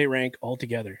 where they rank all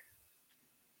together?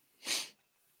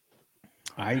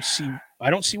 I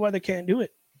don't see why they can't do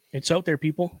it. It's out there,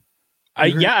 people.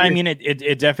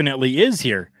 It definitely is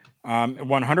here.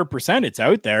 100% it's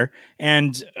out there.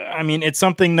 And I mean, it's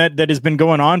something that has been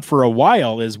going on for a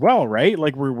while as well, right?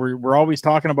 Like we're always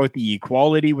talking about the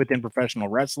equality within professional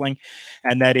wrestling,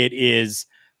 and that it is,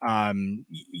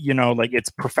 like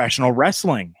it's professional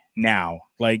wrestling now.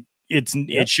 Like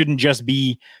it shouldn't just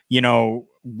be,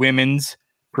 women's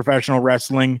professional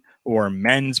wrestling or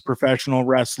men's professional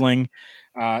wrestling.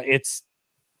 It's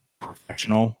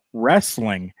professional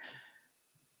wrestling.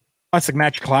 Classic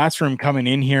Match Classroom coming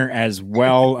in here as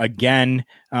well, again,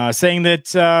 saying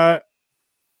that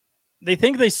they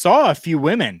think they saw a few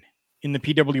women in the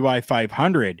PWI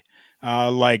 500,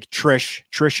 like Trish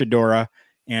Adora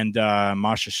and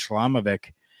Masha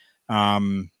Slamovic.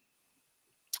 I'm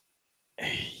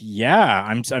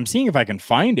seeing if I can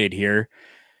find it here,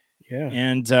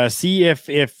 and see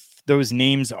if those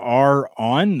names are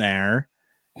on there.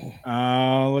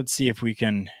 Let's see if we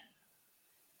can.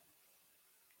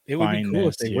 It would be cool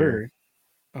if they were.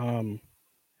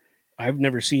 I've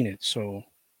never seen it, so.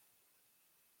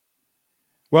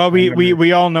 Well,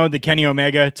 we all know that Kenny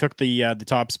Omega took the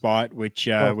top spot, which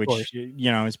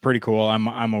is pretty cool.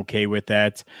 I'm okay with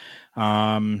that.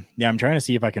 I'm trying to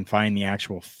see if I can find the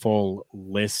actual full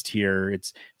list here.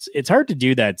 It's hard to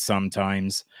do that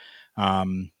sometimes.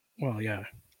 Well, yeah.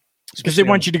 Because they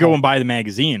want you to go and buy the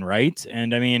magazine, right?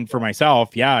 And I mean, for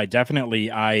myself, I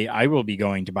definitely I will be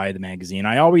going to buy the magazine.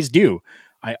 I always do.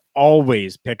 I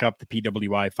always pick up the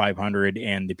PWI 500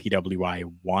 and the PWI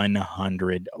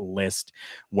 100 list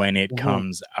when it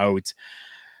comes out.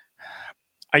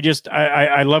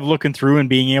 I love looking through and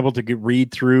being able to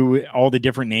read through all the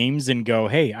different names and go,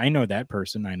 hey, I know that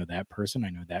person. I know that person. I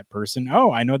know that person.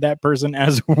 Oh, I know that person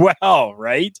as well.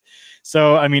 Right.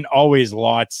 So, I mean, always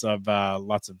lots of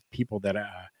people that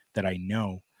I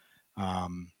know,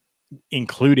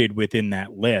 included within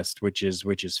that list, which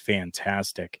is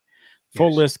fantastic.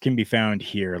 Full list can be found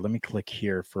here. Let me click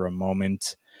here for a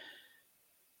moment.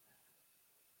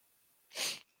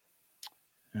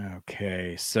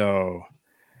 Okay. So,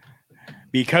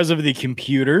 because of the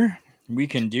computer, we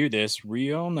can do this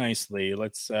real nicely.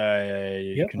 Let's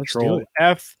Control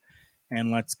F,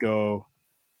 and let's go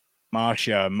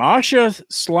Masha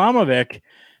Slamovic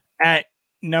at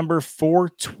number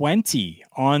 420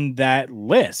 on that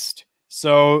list.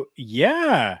 So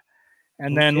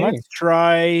and then let's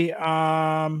try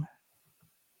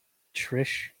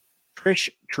Trish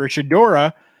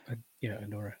Adora.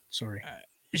 Adora. Sorry.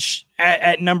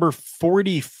 At number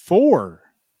 44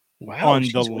 Wow, on the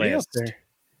she's way up list. there.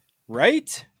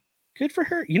 Right? Good for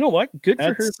her. You know what? Good for her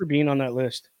That's- for being on that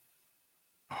list.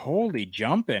 Holy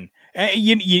jumping.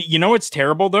 You know what's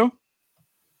terrible, though?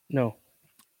 No,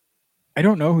 I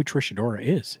don't know who Trish Adora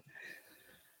is.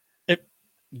 it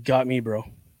got me, bro.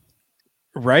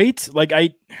 Right? Like,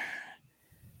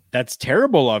 that's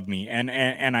terrible of me. And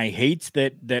I hate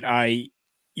that I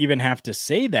even have to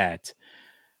say that.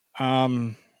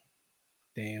 Damn.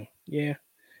 Yeah,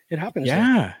 it happens. though.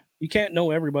 Yeah. You can't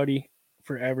know everybody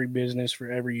for every business, for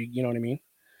every, you know what I mean?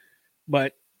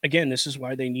 But again, this is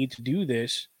why they need to do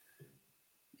this,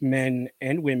 men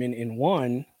and women in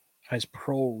one, as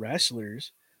pro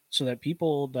wrestlers, so that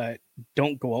people that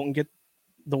don't go out and get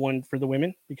the one for the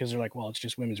women because they're like, well, it's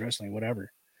just women's wrestling,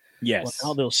 whatever. Yes.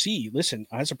 Well, now they'll see, listen,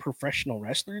 as a professional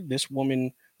wrestler, this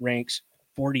woman ranks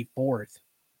 44th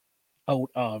out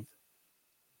of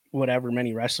whatever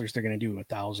many wrestlers they're going to do,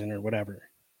 1,000 or whatever.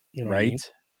 You know what I mean?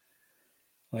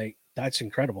 Like, that's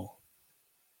incredible.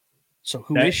 So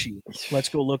who is she? Let's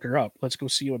go look her up. Let's go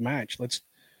see a match. Let's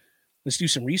do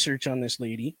some research on this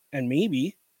lady, and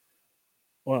maybe,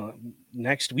 well,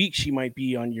 next week she might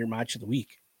be on your match of the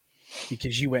week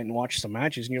because you went and watched some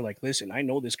matches and you're like, listen, I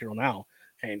know this girl now,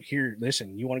 and here,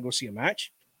 listen, you want to go see a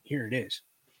match? Here it is.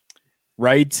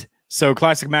 Right. So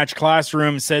Classic Match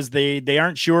Classroom says they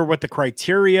aren't sure what the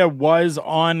criteria was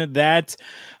on that.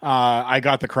 I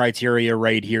got the criteria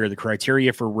right here. The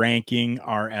criteria for ranking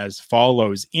are as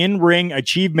follows: in-ring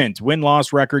achievement,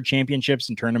 win-loss record, championships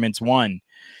and tournaments won;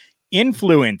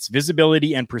 influence,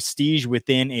 visibility, and prestige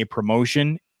within a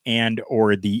promotion and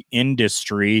or the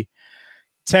industry;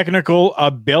 technical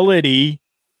ability,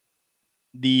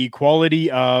 the quality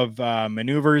of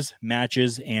maneuvers,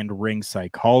 matches, and ring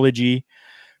psychology;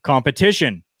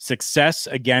 competition, success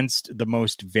against the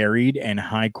most varied and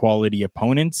high quality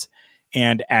opponents;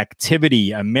 and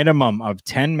activity, a minimum of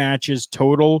 10 matches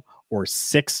total or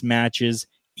 6 matches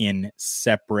in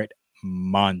separate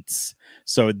months.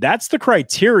 So that's the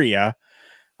criteria.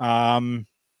 I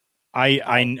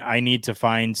need to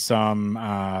find some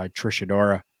Trish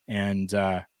Adora, and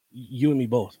You and me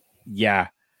both. yeah,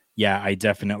 I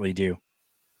definitely do.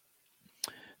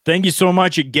 Thank you so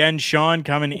much again, Sean,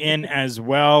 coming in as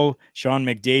well. Sean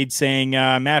McDade saying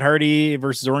Matt Hardy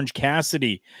versus Orange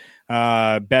Cassidy,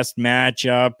 best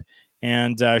matchup.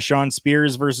 And Sean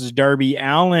Spears versus Darby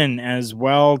Allin as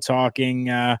well, talking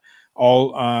best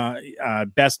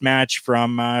match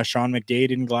from Sean McDade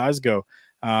in Glasgow.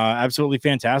 Absolutely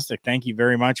fantastic. Thank you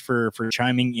very much for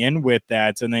chiming in with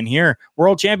that. And then here,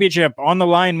 World Championship on the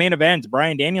line, main event,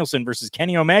 Bryan Danielson versus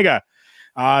Kenny Omega.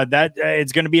 That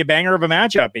it's going to be a banger of a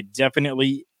matchup. It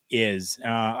definitely is.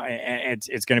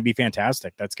 It's going to be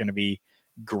fantastic. That's going to be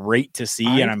great to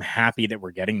see, and I'm happy that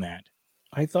we're getting that.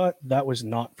 I thought that was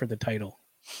not for the title.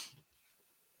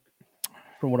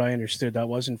 From what I understood, that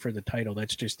wasn't for the title.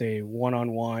 That's just a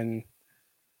one-on-one.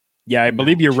 Yeah, I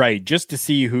believe you're right. Just to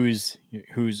see who's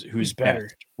better,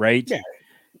 best, right?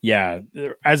 Yeah.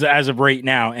 As of right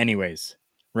now, anyways.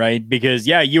 Right, because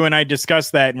you and I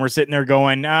discussed that, and we're sitting there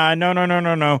going,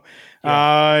 no.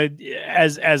 Yeah.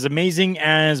 As amazing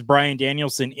as Bryan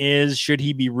Danielson is, should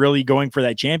he be really going for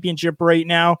that championship right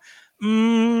now?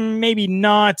 Maybe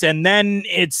not. And then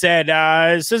it said,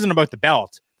 this isn't about the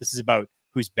belt. This is about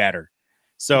who's better.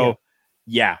 So,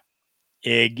 yeah,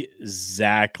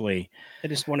 exactly. I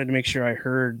just wanted to make sure I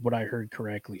heard what I heard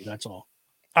correctly. That's all.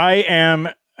 I am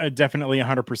definitely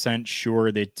 100%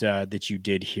 sure that you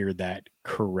did hear that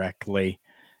correctly.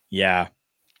 Yeah.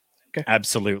 Okay.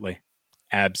 Absolutely.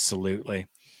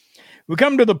 We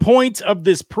come to the point of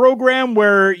this program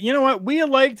where, you know what, we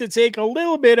like to take a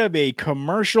little bit of a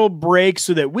commercial break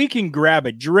so that we can grab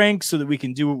a drink, so that we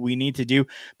can do what we need to do.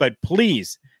 But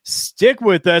please stick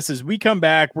with us as we come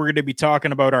back. We're going to be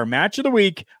talking about our match of the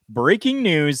week, breaking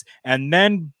news, and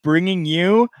then bringing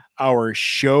you our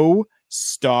show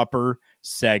stopper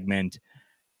segment.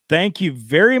 Thank you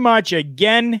very much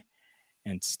again,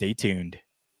 and stay tuned.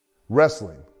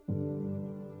 Wrestling,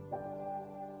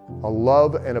 a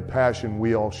love and a passion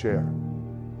we all share.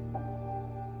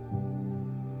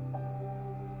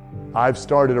 I've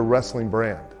started a wrestling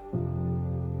brand,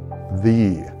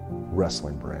 the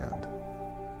wrestling brand.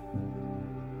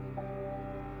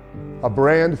 A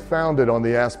brand founded on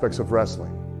the aspects of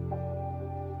wrestling.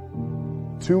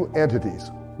 Two entities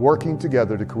working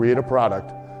together to create a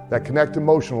product that connect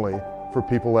emotionally for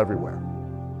people everywhere.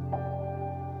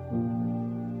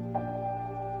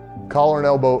 Collar and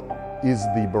Elbow is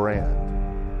the brand.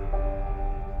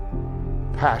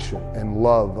 Passion and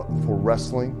love for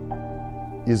wrestling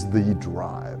is the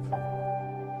drive.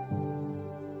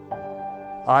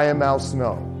 I am Al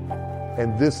Snow,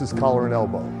 and this is Collar and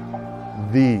Elbow.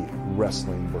 the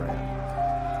wrestling brand.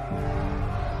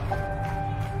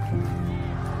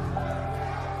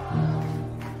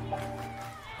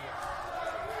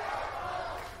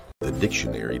 The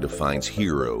dictionary defines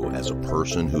hero as a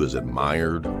person who is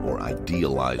admired or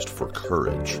idealized for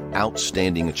courage,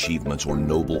 outstanding achievements, or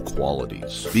noble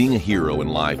qualities. Being a hero in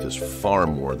life is far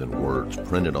more than words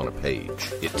printed on a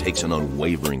page. It takes an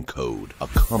unwavering code, a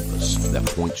compass that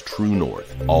points true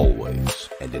north, always.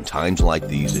 And in times like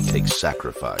these, it takes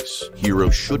sacrifice. Hero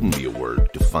shouldn't be a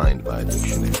word defined by a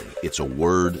dictionary. It's a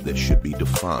word that should be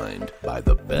defined by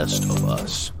the best of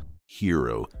us.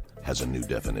 Hero has a new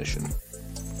definition.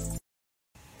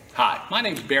 Hi, my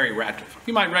name's Barry Ratcliffe.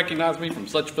 You might recognize me from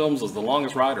such films as The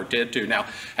Longest Ride or Dead 2. Now,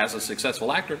 as a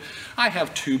successful actor, I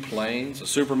have 2 planes, a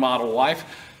supermodel wife,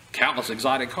 countless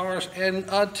exotic cars, and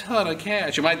a ton of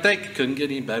cash. You might think it couldn't get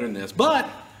any better than this, but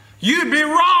you'd be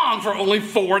wrong. For only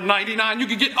 $4.99, you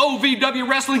can get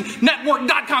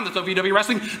OVWWrestlingNetwork.com. That's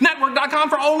OVWWrestlingNetwork.com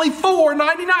for only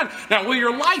 $4.99. Now, will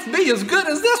your life be as good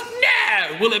as this?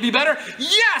 No. Will it be better?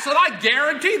 Yes, and I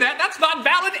guarantee that. That's not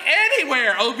valid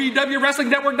anywhere.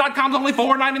 OVWWrestlingNetwork.com is only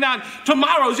 $4.99.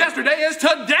 Tomorrow's yesterday is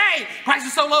today.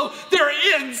 Prices so low, they're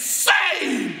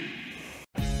insane.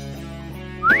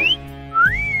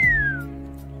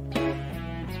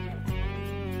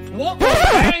 Want more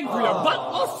bang for your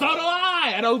buck? Well, so do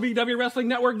I at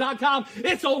OVWWrestlingNetwork.com.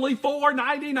 It's only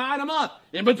 $4.99 a month.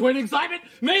 In between excitement,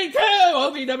 me too.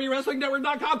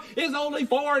 OVWWrestlingNetwork.com is only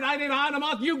 $4.99 a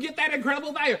month. You get that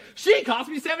incredible value. She cost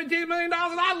me $17 million and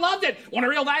I loved it. Want a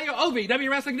real value?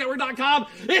 OVWWrestlingNetwork.com.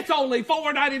 It's only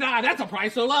 $4.99. That's a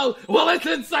price so low. Well, it's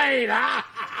insane.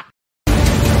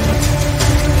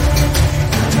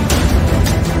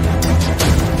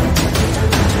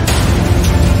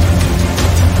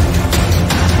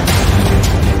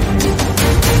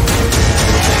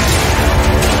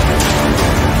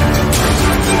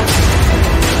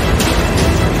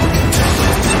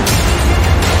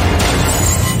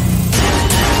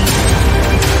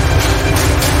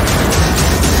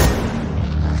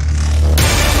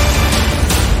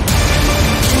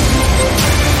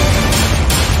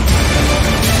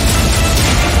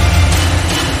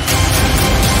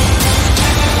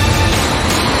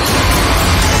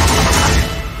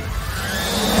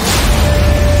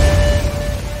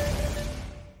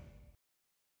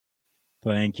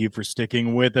 Thank you for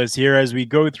sticking with us here as we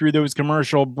go through those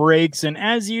commercial breaks. And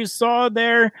as you saw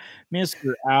there,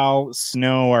 Mr. Al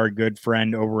Snow, our good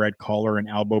friend over at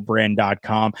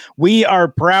collarandelbowbrand.com. We are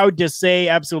proud to say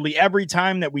absolutely every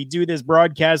time that we do this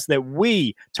broadcast that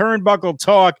we, Turnbuckle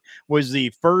Talk, was the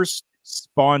first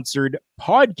sponsored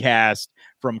podcast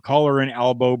from Collar and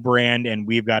Elbow Brand, and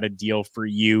we've got a deal for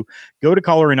you. Go to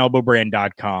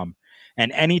collarandelbowbrand.com.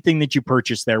 And anything that you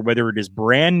purchase there, whether it is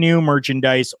brand new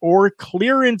merchandise or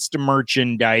clearanced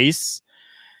merchandise,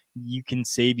 you can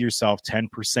save yourself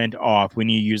 10% off when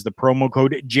you use the promo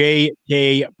code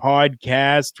JK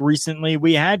Podcast. Recently,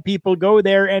 we had people go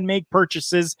there and make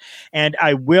purchases, and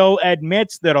I will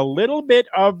admit that a little bit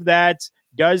of that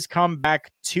does come back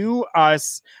to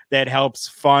us. That helps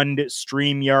fund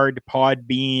StreamYard,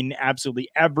 Podbean, absolutely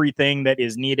everything that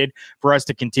is needed for us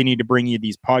to continue to bring you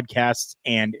these podcasts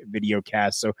and video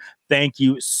casts. So thank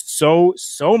you so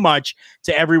much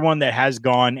to everyone that has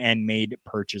gone and made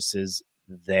purchases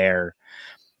there.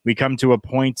 We come to a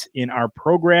point in our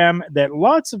program that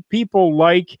lots of people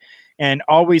like and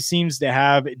always seems to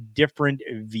have different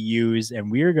views,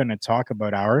 and we are going to talk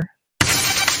about our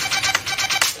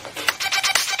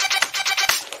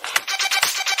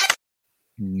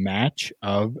match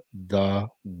of the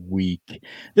week.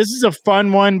 This is a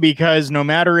fun one because no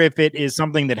matter if it is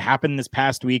something that happened this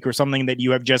past week or something that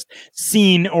you have just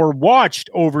seen or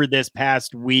watched over this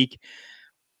past week,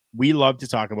 we love to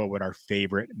talk about what our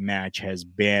favorite match has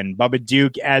been. Bubba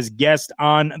Duke, as guest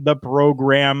on the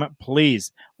program,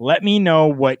 please let me know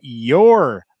what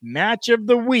your match of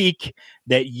the week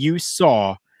that you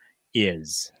saw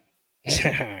is.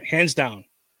 Hands down.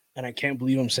 And I can't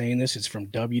believe I'm saying this. It's from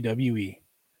WWE.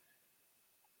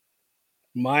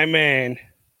 My man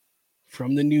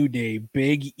from the New Day,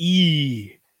 Big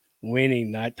E,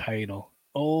 winning that title.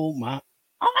 Oh my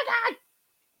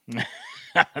God.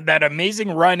 That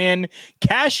amazing run in,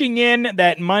 cashing in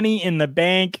that Money in the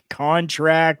Bank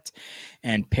contract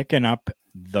and picking up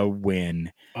the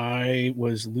win. I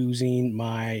was losing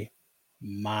my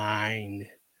mind.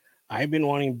 I've been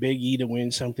wanting Big E to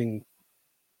win something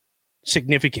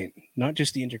significant, not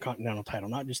just the Intercontinental title,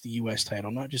 not just the US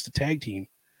title, not just the tag team.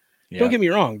 Yeah. Don't get me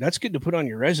wrong. That's good to put on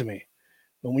your resume.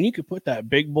 But when you could put that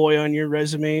big boy on your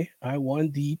resume, I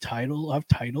won the title of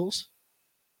titles.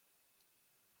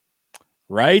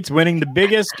 Right? Winning the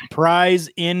biggest prize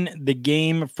in the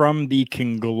game from the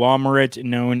conglomerate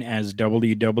known as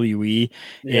WWE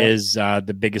is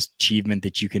the biggest achievement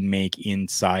that you can make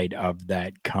inside of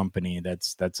that company.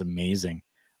 That's amazing.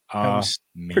 I was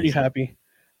pretty happy.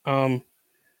 And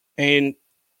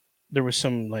there was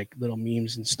some like little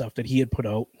memes and stuff that he had put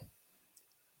out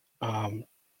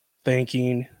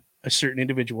thanking a certain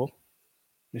individual,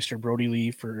 Mr. Brody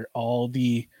Lee, for all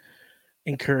the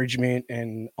encouragement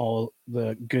and all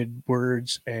the good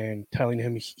words and telling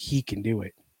him he can do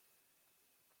it.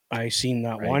 I seen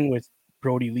that one with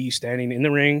Brody Lee standing in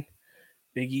the ring,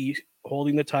 Big E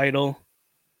holding the title,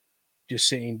 just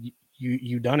saying,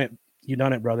 you done it. You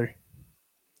done it, brother.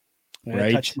 And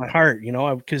it touched my heart,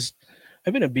 because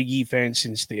I've been a Big E fan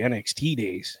since the NXT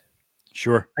days.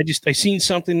 Sure. I seen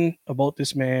something about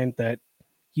this man that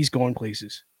he's going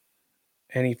places.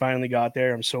 And he finally got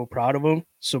there. I'm so proud of him.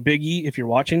 So Big E, if you're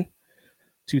watching,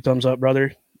 2 thumbs up,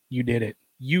 brother. You did it.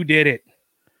 You did it.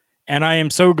 And I am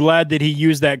so glad that he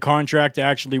used that contract to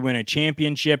actually win a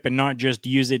championship and not just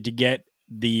use it to get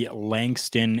the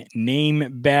Langston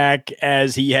name back,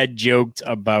 as he had joked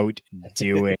about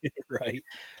doing. Right.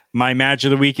 My match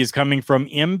of the week is coming from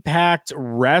Impact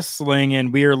Wrestling,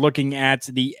 and we are looking at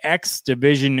the X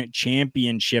Division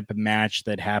Championship match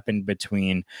that happened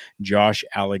between Josh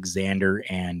Alexander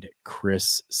and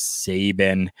Chris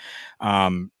Sabin.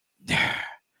 What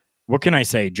can I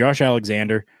say? Josh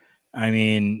Alexander, I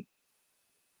mean,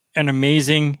 an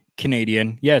amazing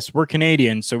Canadian. Yes, we're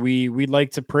Canadian, so we like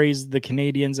to praise the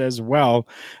Canadians as well.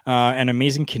 An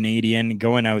amazing Canadian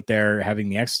going out there, having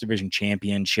the X Division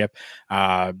Championship,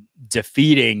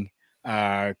 defeating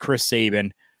Chris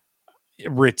Sabin,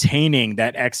 retaining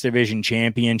that X Division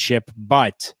Championship.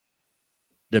 But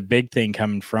the big thing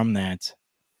coming from that,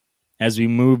 as we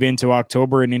move into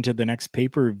October and into the next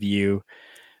pay-per-view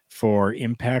for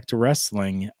Impact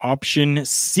Wrestling, option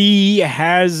C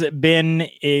has been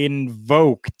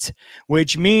invoked,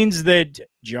 which means that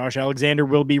Josh Alexander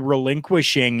will be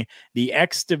relinquishing the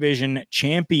X Division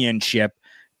Championship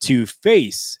to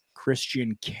face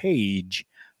Christian Cage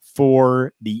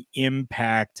for the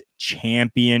Impact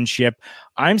Championship.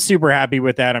 I'm super happy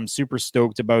with that. I'm super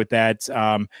stoked about that.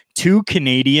 2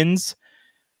 Canadians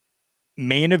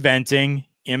main eventing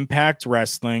Impact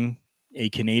Wrestling, a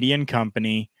Canadian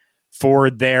company, for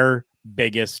their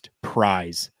biggest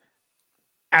prize.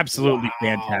 Absolutely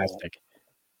fantastic.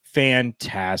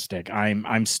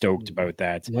 I'm stoked about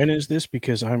that. When is this?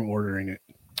 Because I'm ordering it.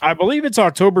 I believe it's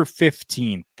October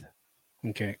 15th.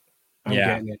 Okay. I'm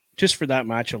getting it. Just for that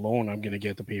match alone, I'm going to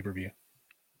get the pay-per-view.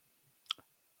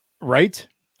 Right?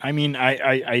 I mean,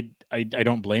 I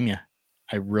don't blame you.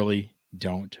 I really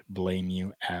don't blame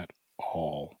you at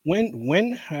all.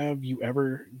 When have you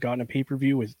ever gotten a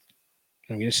pay-per-view with,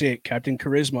 I'm going to say it, Captain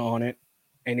Charisma on it,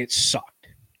 and it sucked?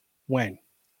 When?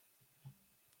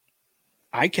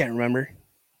 I can't remember.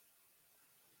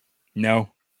 No.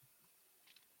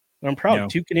 I'm proud. No.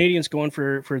 2 Canadians going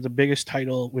for the biggest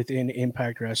title within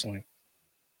Impact Wrestling.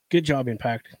 Good job,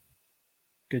 Impact.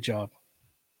 Good job.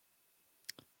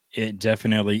 It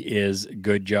definitely is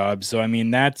good job. So, I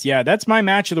mean, that's my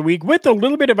match of the week with a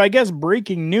little bit of, I guess,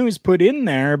 breaking news put in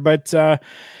there. But,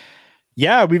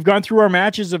 yeah, we've gone through our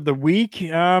matches of the week.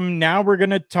 Now we're going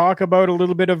to talk about a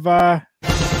little bit of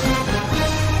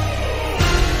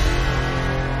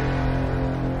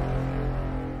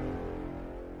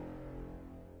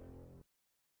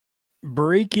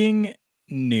breaking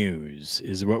news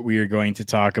is what we are going to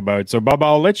talk about. So, Bubba,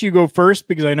 I'll let you go first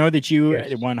because I know that you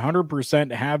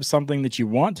 100% have something that you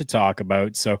want to talk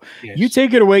about. So you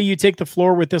take it away. You take the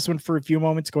floor with this one for a few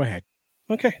moments. Go ahead.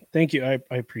 Okay. Thank you. I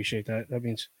appreciate that. That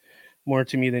means more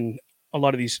to me than a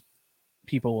lot of these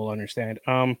people will understand.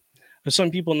 As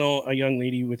some people know, a young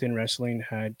lady within wrestling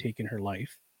had taken her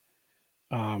life.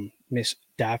 Miss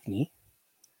Daphne.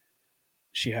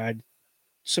 She had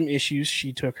some issues.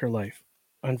 She took her life,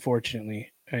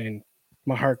 unfortunately, and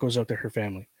my heart goes out to her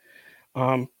family.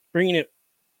 Bringing it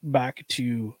back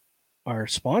to our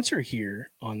sponsor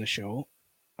here on the show,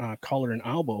 Collar and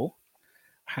Elbow,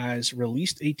 has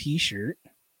released a t-shirt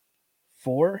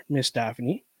for Miss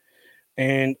Daphne.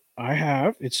 And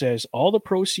it says all the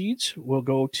proceeds will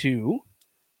go to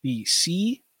the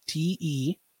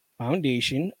CTE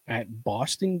Foundation at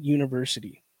Boston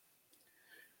University.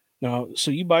 Now, so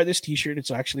you buy this t-shirt,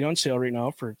 it's actually on sale right now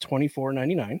for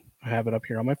 $24.99. I have it up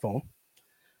here on my phone.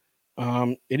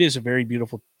 It is a very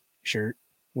beautiful shirt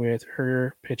with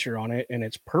her picture on it, and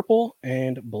it's purple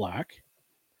and black.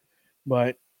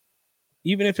 But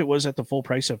even if it was at the full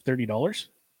price of $30,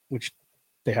 which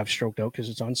they have stroked out because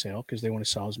it's on sale because they want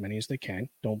to sell as many as they can,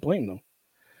 don't blame them.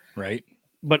 Right.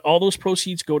 but all those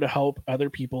proceeds go to help other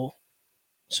people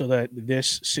so that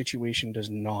this situation does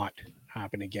not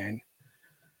happen again.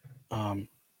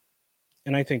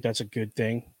 And I think that's a good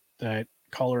thing that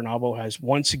Collar Nabo has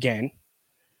once again,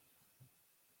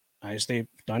 as they've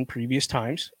done previous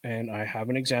times, and I have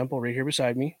an example right here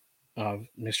beside me of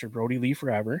Mr. Brody Lee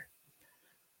Forever.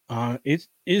 It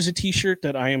is a t-shirt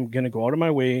that I am going to go out of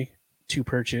my way to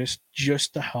purchase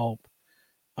just to help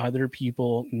other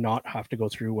people not have to go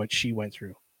through what she went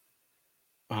through.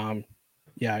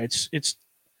 Yeah, it's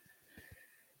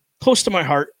close to my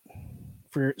heart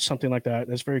for something like that.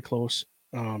 That's very close.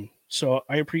 So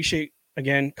I appreciate,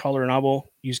 again, Collar and Abo.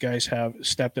 You guys have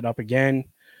stepped it up again,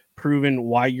 proven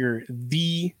why you're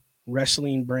the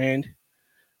wrestling brand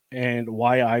and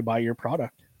why I buy your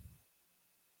product.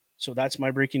 So that's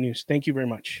my breaking news. Thank you very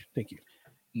much. Thank you.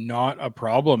 Not a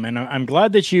problem, and I'm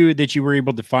glad that you were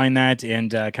able to find that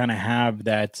and kind of have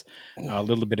that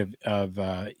little bit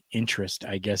of interest,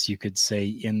 I guess you could say,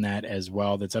 in that as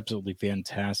well. That's absolutely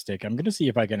fantastic. I'm going to see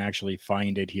if I can actually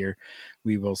find it here.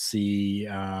 We will see,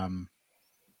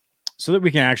 so that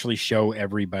we can actually show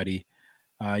everybody.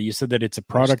 You said that it's a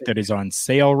product that is on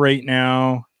sale right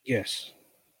now. Yes.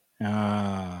 Do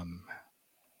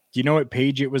you know what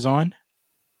page it was on?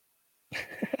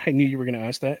 I knew you were going to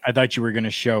ask that. I thought you were going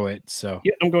to show it. So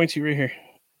yeah, I'm going to right here.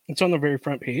 It's on the very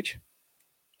front page.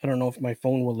 I don't know if my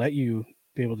phone will let you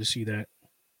be able to see that.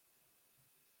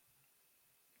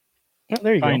 Oh,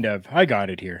 there you go. Kind of. I got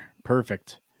it here.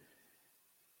 Perfect.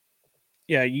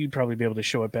 Yeah, you'd probably be able to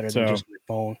show it better than just my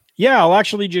phone. Yeah, I'll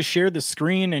actually just share the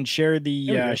screen and share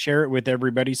the share it with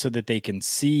everybody so that they can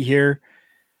see here.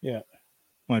 Yeah.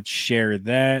 Let's share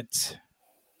that.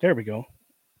 There we go.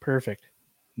 Perfect.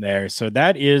 There. So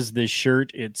that is the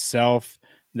shirt itself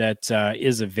that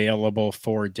is available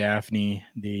for Daphne,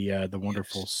 the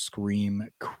wonderful Scream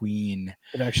Queen.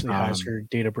 It actually has her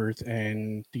date of birth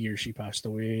and the year she passed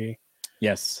away.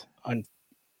 Yes.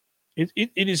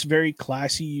 It is very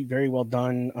classy, very well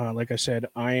done. Like I said,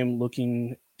 I am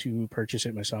looking to purchase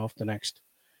it myself the next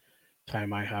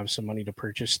time I have some money to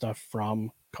purchase stuff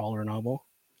from Collar and Abo.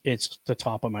 It's the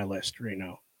top of my list right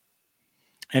now.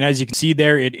 And as you can see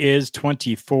there, it is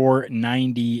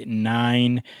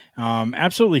 $24.99.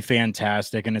 Absolutely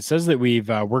fantastic. And it says that we've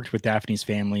worked with Daphne's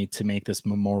family to make this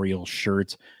memorial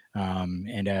shirt.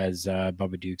 And as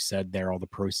Bubba Duke said there, all the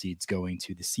proceeds going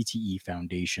to the CTE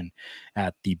Foundation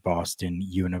at the Boston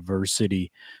University.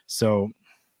 So,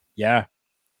 yeah,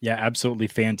 absolutely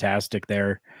fantastic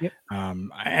there. Yep.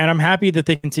 And I'm happy that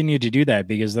they continue to do that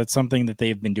because that's something that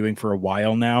they've been doing for a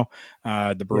while now.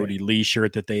 The Brody Lee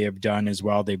shirt that they have done as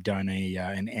well. They've done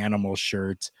an animal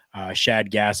shirt,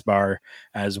 Shad Gaspar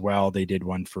as well. They did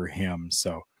one for him.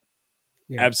 So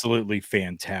absolutely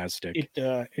fantastic.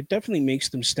 It definitely makes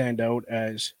them stand out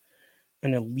as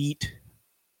an elite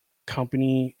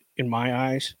company in my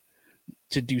eyes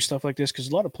to do stuff like this, because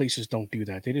a lot of places don't do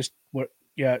that. They just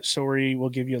sorry, we'll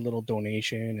give you a little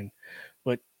donation,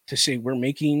 but to say we're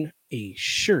making a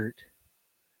shirt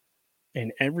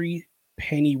and every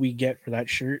penny we get for that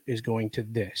shirt is going to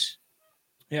this.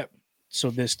 Yep.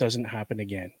 So this doesn't happen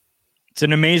again. It's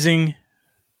an amazing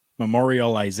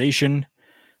memorialization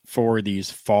for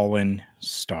these fallen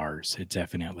stars. It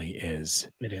definitely is.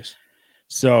 It is.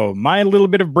 So my little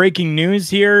bit of breaking news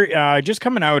here, just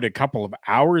coming out a couple of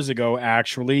hours ago,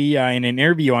 actually, in an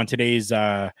interview on today's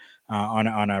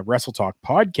on a Wrestle Talk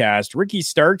podcast, Ricky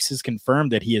Starks has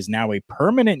confirmed that he is now a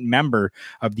permanent member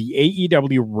of the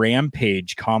AEW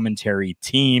Rampage commentary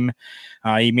team.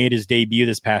 He made his debut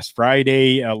this past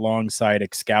Friday alongside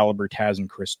Excalibur, Taz, and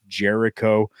Chris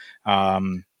Jericho.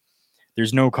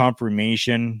 There's no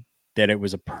confirmation that it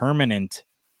was a permanent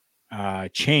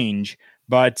change,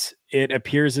 but it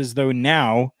appears as though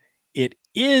now it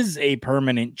is a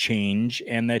permanent change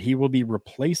and that he will be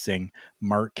replacing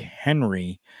Mark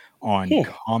Henry on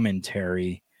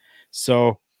commentary.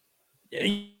 So,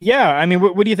 yeah, I mean,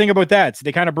 what do you think about that? So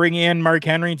they kind of bring in Mark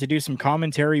Henry to do some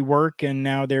commentary work, and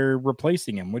now they're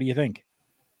replacing him. What do you think?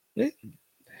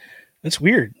 That's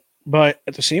weird. But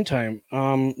at the same time,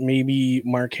 maybe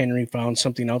Mark Henry found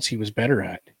something else he was better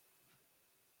at.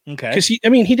 Okay. Because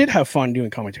he did have fun doing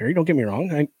commentary. Don't get me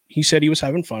wrong. He said he was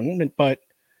having fun, but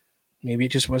maybe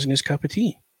it just wasn't his cup of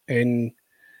tea. And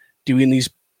doing these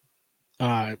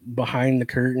behind the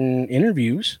curtain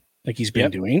interviews like he's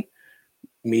been doing,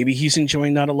 maybe he's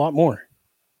enjoying that a lot more.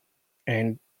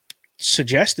 And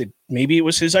suggested maybe it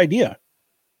was his idea.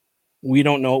 We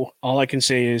don't know. All I can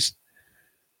say is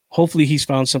hopefully he's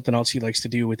found something else he likes to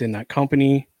do within that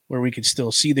company where we could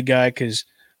still see the guy, because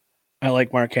I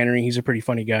like Mark Henry. He's a pretty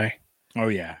funny guy. Oh,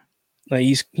 yeah. Like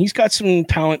he's got some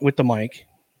talent with the mic,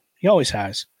 He always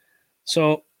has.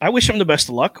 So I wish him the best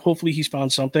of luck. Hopefully he's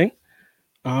found something.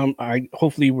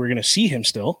 Hopefully we're gonna see him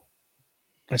still.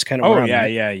 That's kind of where I'm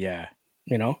at. Yeah.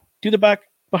 You know, do the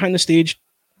behind the stage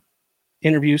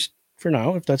interviews for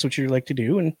now, if that's what you like to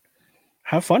do, and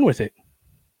have fun with it.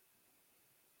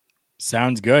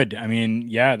 Sounds good. I mean,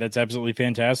 yeah, that's absolutely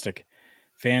fantastic.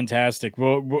 Fantastic.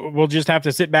 We'll just have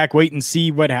to sit back, wait, and see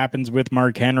what happens with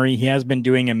Mark Henry. He has been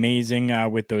doing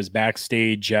amazing with those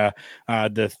backstage,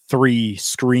 the 3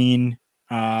 screen,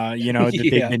 that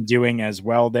they've been doing as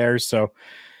well there. So,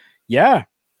 yeah,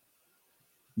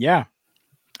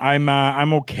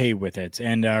 I'm okay with it.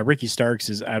 And Ricky Starks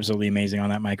is absolutely amazing on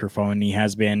that microphone. He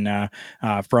has been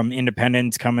from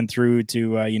independent coming through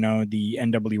to the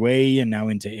NWA and now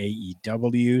into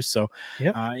AEW. So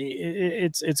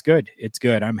it's good. It's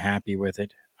good. I'm happy with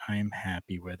it.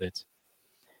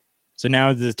 So now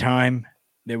is the time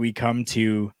that we come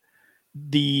to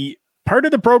the part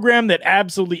of the program that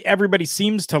absolutely everybody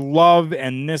seems to love.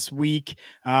 And this week,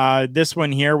 this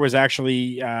one here was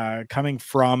actually coming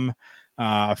from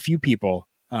a few people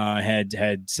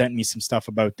had sent me some stuff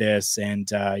about this,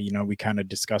 and we kind of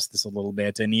discussed this a little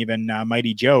bit, and even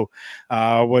Mighty Joe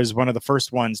was one of the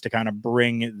first ones to kind of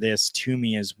bring this to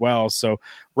me as well. So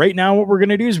right now what we're going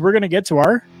to do is we're going to get to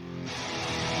our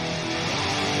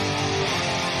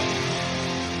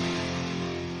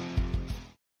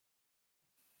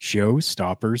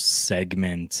Showstoppers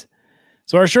segment.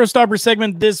 So our Showstopper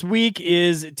segment this week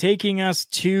is taking us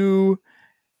to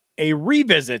a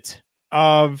revisit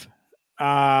of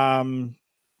a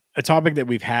topic that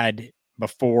we've had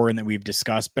before and that we've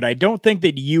discussed, but I don't think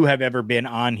that you have ever been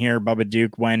on here, Bubba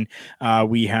Duke, when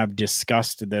we have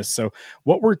discussed this. So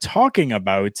what we're talking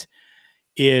about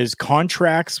is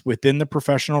contracts within the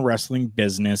professional wrestling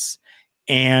business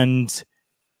and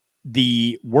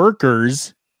the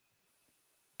workers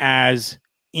as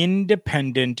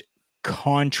independent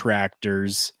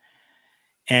contractors.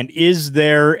 And is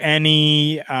there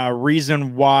any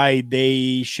reason why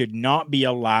they should not be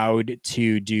allowed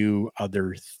to do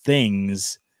other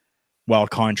things while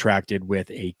contracted with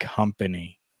a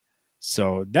company?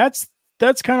 So that's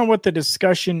kind of what the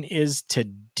discussion is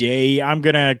today. I'm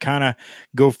going to kind of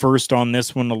go first on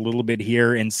this one a little bit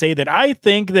here and say that I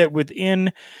think that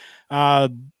within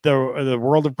the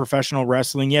world of professional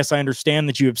wrestling, yes, I understand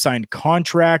that you have signed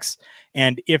contracts,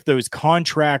 and if those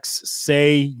contracts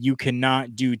say you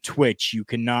cannot do Twitch, you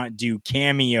cannot do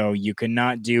Cameo, you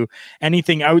cannot do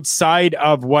anything outside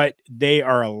of what they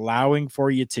are allowing for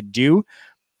you to do,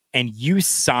 and you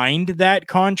signed that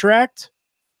contract,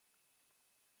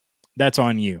 that's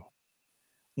on you.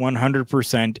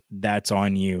 100% that's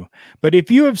on you. But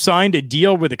if you have signed a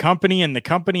deal with a company and the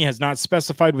company has not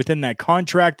specified within that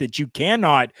contract that you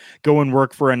cannot go and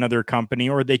work for another company,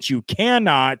 or that you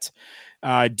cannot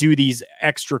do these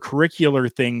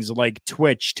extracurricular things like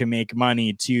Twitch to make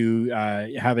money, to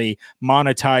have a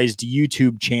monetized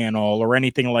YouTube channel or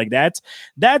anything like that,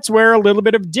 that's where a little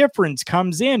bit of difference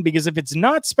comes in. Because if it's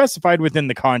not specified within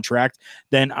the contract,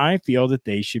 then I feel that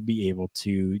they should be able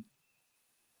to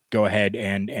go ahead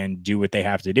and do what they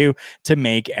have to do to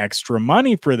make extra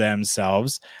money for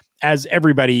themselves, as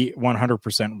everybody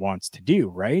 100% wants to do,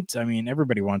 right? I mean,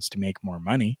 everybody wants to make more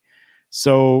money.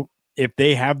 So if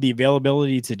they have the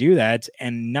availability to do that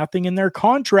and nothing in their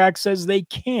contract says they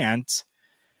can't,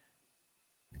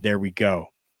 there we go.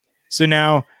 So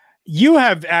now you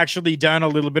have actually done a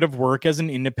little bit of work as an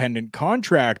independent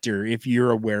contractor, if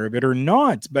you're aware of it or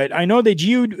not. But I know that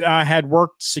you had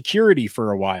worked security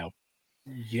for a while.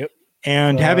 Yep.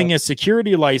 And having a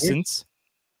security license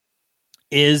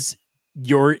is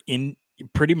you're in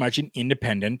pretty much an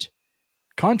independent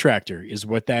contractor is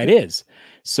what that is.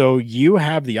 So you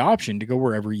have the option to go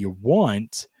wherever you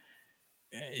want.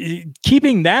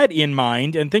 Keeping that in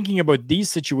mind and thinking about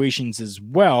these situations as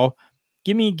well,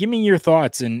 give me your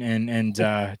thoughts and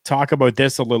talk about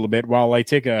this a little bit while I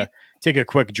take a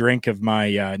quick drink of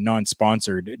my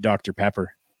non-sponsored Dr.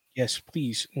 Pepper. Yes,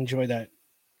 please enjoy that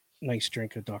nice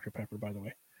drink of Dr. Pepper, by the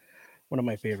way. One of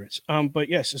my favorites. But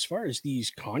yes, as far as these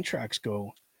contracts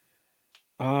go,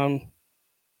 like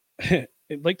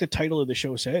the title of the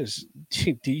show says,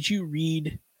 did you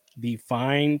read the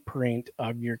fine print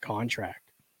of your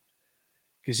contract?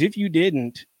 Because if you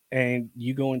didn't, and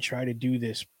you go and try to do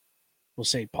this, we'll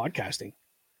say podcasting,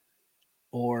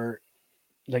 or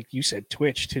like you said,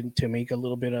 Twitch to make a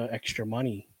little bit of extra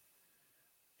money,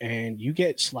 and you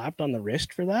get slapped on the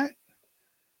wrist for that,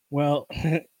 well,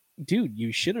 dude,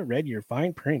 you should have read your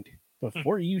fine print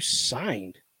before you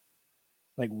signed.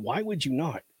 Like, why would you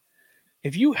not?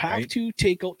 If you have to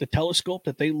take out the telescope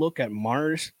that they look at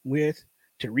Mars with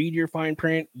to read your fine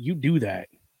print, you do that.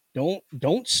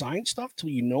 Don't sign stuff till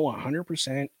you know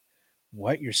 100%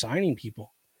 what you're signing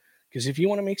people. Because if you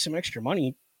want to make some extra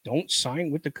money, don't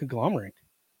sign with the conglomerate.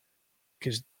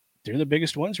 Because they're the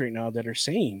biggest ones right now that are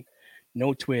saying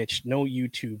no Twitch, no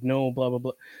YouTube, no blah, blah,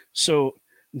 blah. So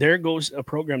there goes a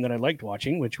program that I liked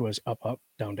watching, which was Up, Up,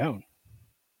 Down, Down.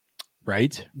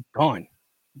 Right? Gone.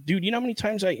 Dude, you know how many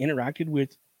times I interacted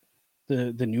with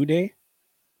the New Day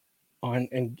on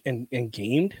and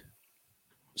gamed?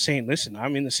 Saying, listen,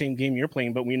 I'm in the same game you're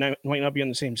playing, but we might not be on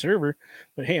the same server,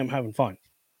 but hey, I'm having fun.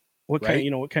 What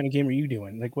kind of, what kind of game are you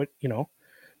doing? Like what,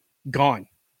 gone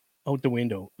out the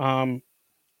window.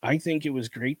 I think it was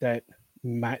great that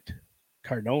Matt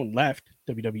Cardone left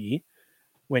WWE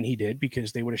when he did,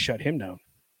 because they would have shut him down.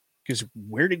 Because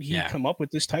where did he come up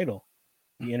with this title?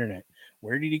 The internet.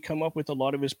 Where did he come up with a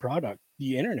lot of his product?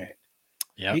 The internet.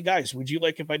 Yeah. Hey guys, would you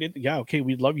like if I did? Yeah, okay,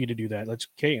 we'd love you to do that. Let's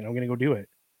okay, and I'm gonna go do it.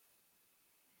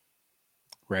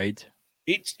 Right.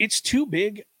 It's too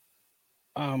big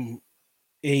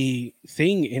a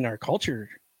thing in our culture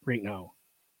right now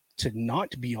to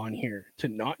not be on here, to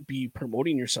not be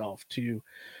promoting yourself, to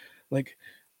like,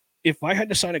 if I had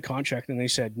to sign a contract and they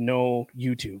said no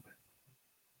YouTube,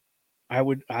 I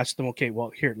would ask them, okay,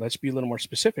 well, here, let's be a little more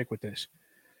specific with this.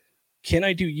 Can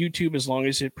I do YouTube as long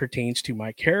as it pertains to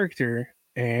my character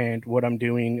and what I'm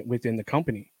doing within the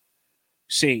company?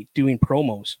 Say, doing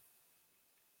promos,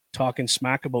 talking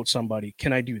smack about somebody.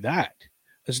 Can I do that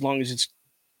as long as it's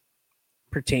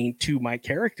pertained to my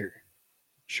character?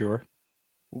 Sure.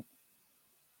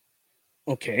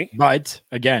 Okay. But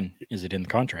again, is it in the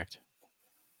contract?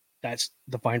 That's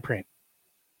the fine print.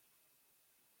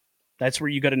 That's where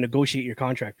you got to negotiate your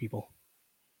contract, people.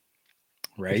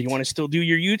 Right. If you want to still do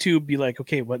your YouTube, be like,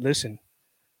 okay, but listen,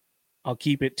 I'll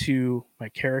keep it to my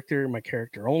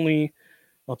character only.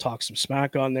 I'll talk some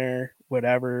smack on there,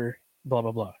 whatever, blah,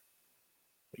 blah, blah.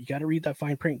 But you got to read that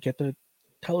fine print. Get the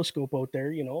telescope out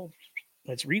there,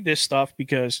 let's read this stuff,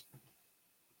 because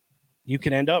you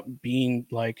can end up being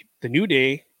like the New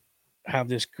Day, have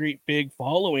this great big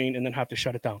following, and then have to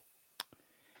shut it down.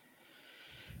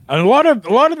 And a lot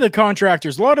of the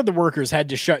contractors, a lot of the workers had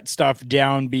to shut stuff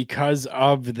down because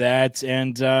of that.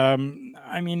 And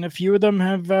I mean, a few of them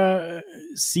have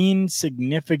seen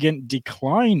significant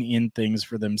decline in things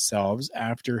for themselves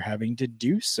after having to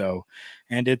do so.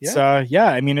 And it's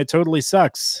I mean, it totally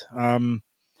sucks. How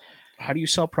do you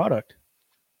sell product?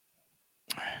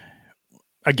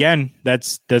 Again,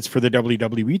 that's for the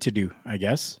WWE to do, I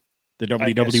guess. The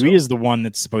WWE is the one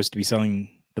that's supposed to be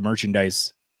selling the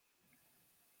merchandise.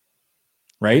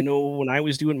 Right? I know when I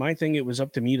was doing my thing, it was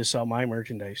up to me to sell my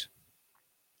merchandise.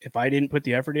 If I didn't put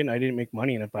the effort in, I didn't make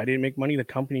money. And if I didn't make money, the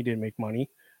company didn't make money.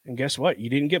 And guess what? You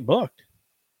didn't get booked.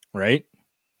 Right?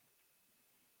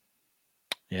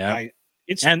 Yeah.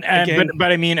 Again,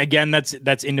 but I mean, again,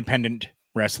 that's independent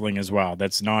wrestling as well.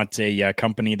 That's not a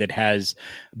company that has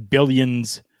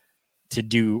billions to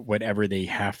do whatever they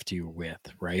have to with,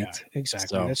 right? Yeah,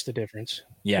 exactly. So, that's the difference.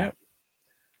 Yeah.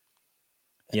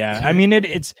 I mean,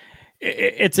 it's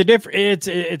a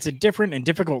different and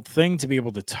difficult thing to be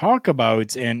able to talk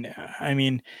about. And I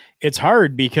mean, it's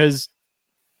hard because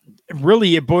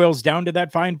really it boils down to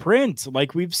that fine print.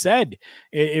 Like we've said,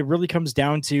 it really comes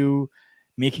down to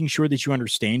making sure that you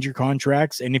understand your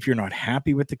contracts. And if you're not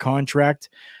happy with the contract,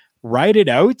 write it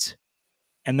out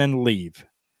and then leave.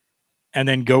 And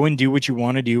then go and do what you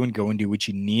want to do and go and do what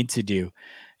you need to do.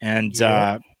 And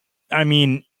I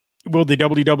mean, will the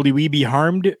WWE be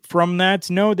harmed from that?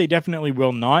 No, they definitely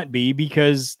will not be,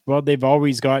 because, well, they've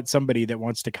always got somebody that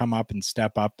wants to come up and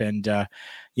step up and,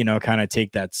 kind of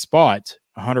take that spot.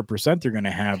 100% they're going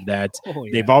to have that. Oh,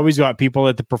 yeah. They've always got people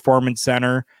at the Performance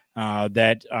Center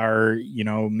that are,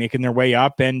 making their way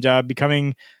up and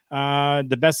becoming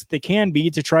the best that they can be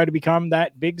to try to become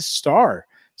that big star.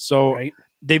 So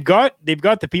they've got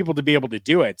the people to be able to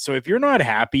do it. So if you're not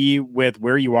happy with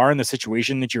where you are in the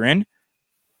situation that you're in,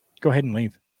 go ahead and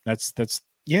leave. That's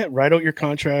write out your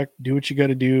contract, do what you got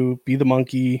to do, be the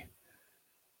monkey,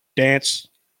 dance.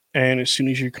 And as soon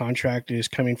as your contract is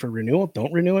coming for renewal,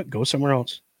 don't renew it, go somewhere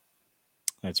else.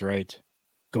 That's right.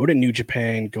 Go to New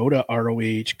Japan, go to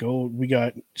ROH, we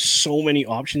got so many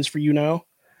options for you now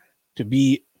to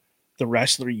be the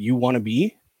wrestler you want to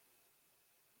be.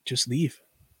 Just leave.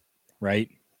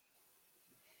 Right.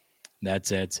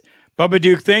 That's it. Bubba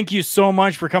Duke, thank you so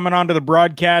much for coming on to the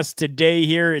broadcast today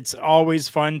here. It's always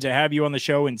fun to have you on the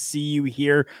show and see you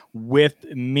here with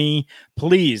me.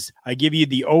 Please, I give you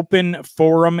the open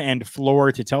forum and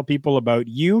floor to tell people about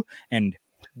you and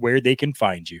where they can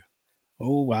find you.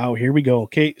 Oh, wow. Here we go.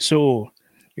 Okay, so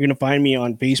you're going to find me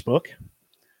on Facebook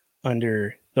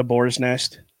under The Boar's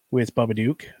Nest with Bubba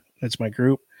Duke. That's my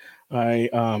group. I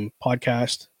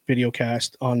podcast, video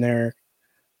cast on there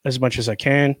as much as I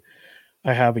can.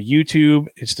 I have a YouTube.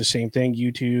 It's the same thing,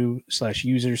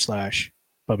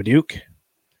 YouTube/user/Bubba Duke.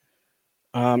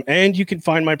 And you can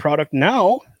find my product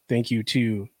now, thank you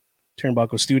to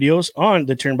Turnbuckle Studios, on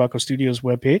the Turnbuckle Studios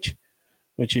webpage,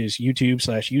 which is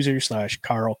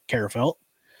YouTube/user/Carl Karafelt.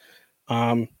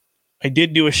 I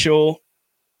did do a show.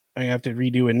 I have to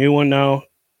redo a new one now,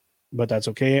 but that's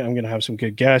okay. I'm going to have some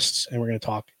good guests, and we're going to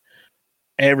talk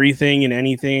everything and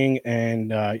anything.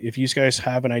 And if you guys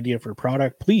have an idea for a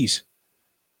product, please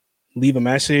leave a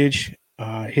message.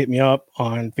 Hit me up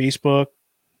on Facebook,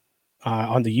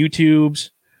 on the YouTubes,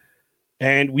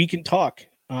 and we can talk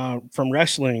from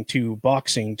wrestling to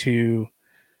boxing to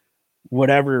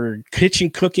whatever, kitchen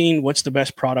cooking. What's the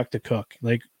best product to cook?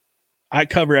 Like, I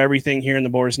cover everything here in the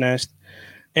Boar's Nest,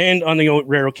 and on the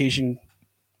rare occasion,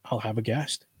 I'll have a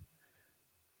guest.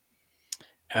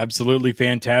 Absolutely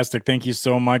fantastic. Thank you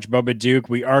so much, Bubba Duke.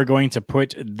 We are going to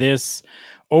put this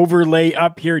overlay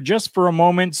up here just for a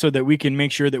moment so that we can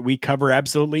make sure that we cover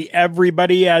absolutely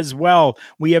everybody as well.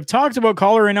 We have talked about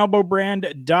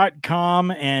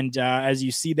collarandelbowbrand.com, and as you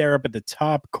see there up at the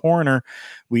top corner,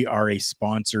 we are a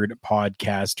sponsored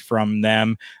podcast from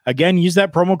them. Again, use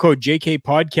that promo code JK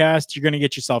Podcast. You're going to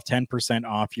get yourself 10%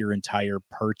 off your entire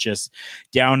purchase.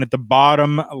 Down at the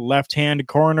bottom left-hand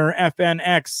corner,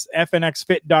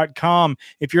 FNXFit.com.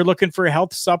 If you're looking for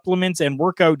health supplements and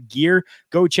workout gear,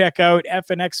 go check out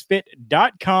FNXFit.com.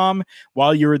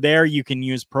 While you're there, you can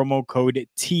use promo code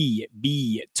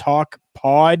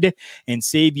TBTalkPod and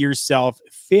save yourself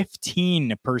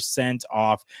 15%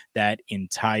 off that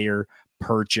entire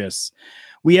purchase.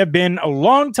 We have been a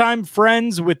longtime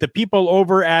friends with the people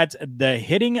over at the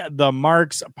Hitting the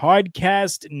Marks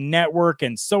podcast network,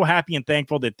 and so happy and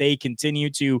thankful that they continue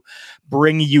to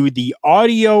bring you the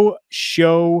audio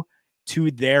show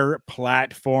to their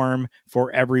platform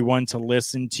for everyone to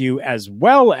listen to, as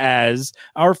well as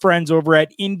our friends over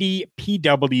at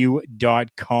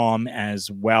IndiePW.com as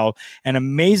well. An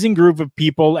amazing group of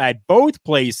people at both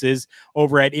places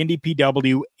over at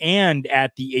IndiePW and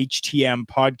at the HTM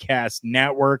Podcast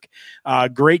Network.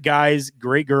 Great guys,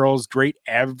 great girls, great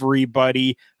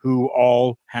everybody who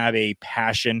all have a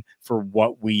passion for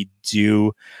what we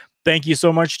do. Thank you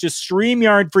so much to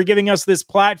StreamYard for giving us this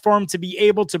platform to be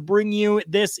able to bring you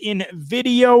this in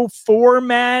video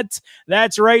format.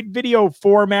 That's right. Video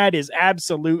format is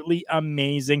absolutely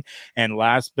amazing. And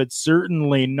last but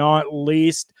certainly not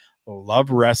least,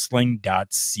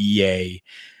 lovewrestling.ca.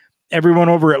 Everyone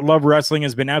over at Love Wrestling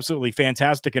has been absolutely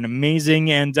fantastic and amazing,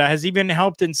 and has even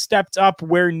helped and stepped up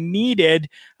where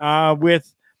needed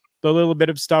with the little bit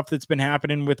of stuff that's been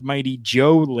happening with Mighty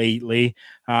Joe lately.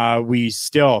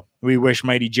 We wish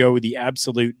Mighty Joe the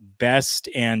absolute best,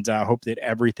 and hope that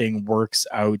everything works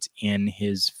out in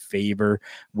his favor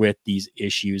with these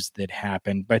issues that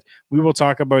happen. But we will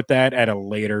talk about that at a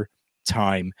later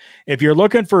time. If you're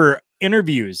looking for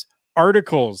interviews,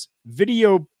 articles,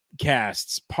 video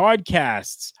casts,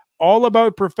 podcasts, all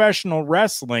about professional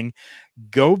wrestling,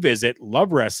 go visit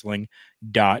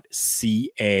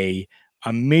lovewrestling.ca.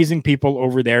 Amazing people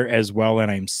over there as well, and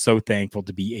I'm so thankful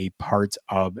to be a part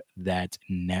of that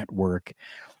network.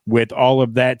 With all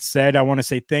of that said, I want to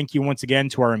say thank you once again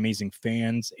to our amazing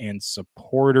fans and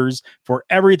supporters for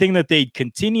everything that they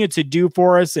continue to do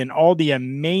for us and all the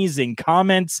amazing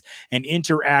comments and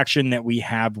interaction that we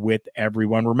have with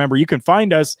everyone. Remember, you can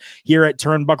find us here at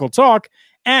Turnbuckle Talk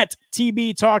at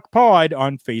TB Talk Pod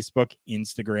on Facebook,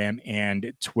 Instagram,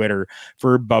 and Twitter.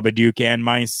 For Bubba Duke and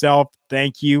myself,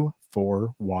 thank you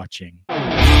for watching.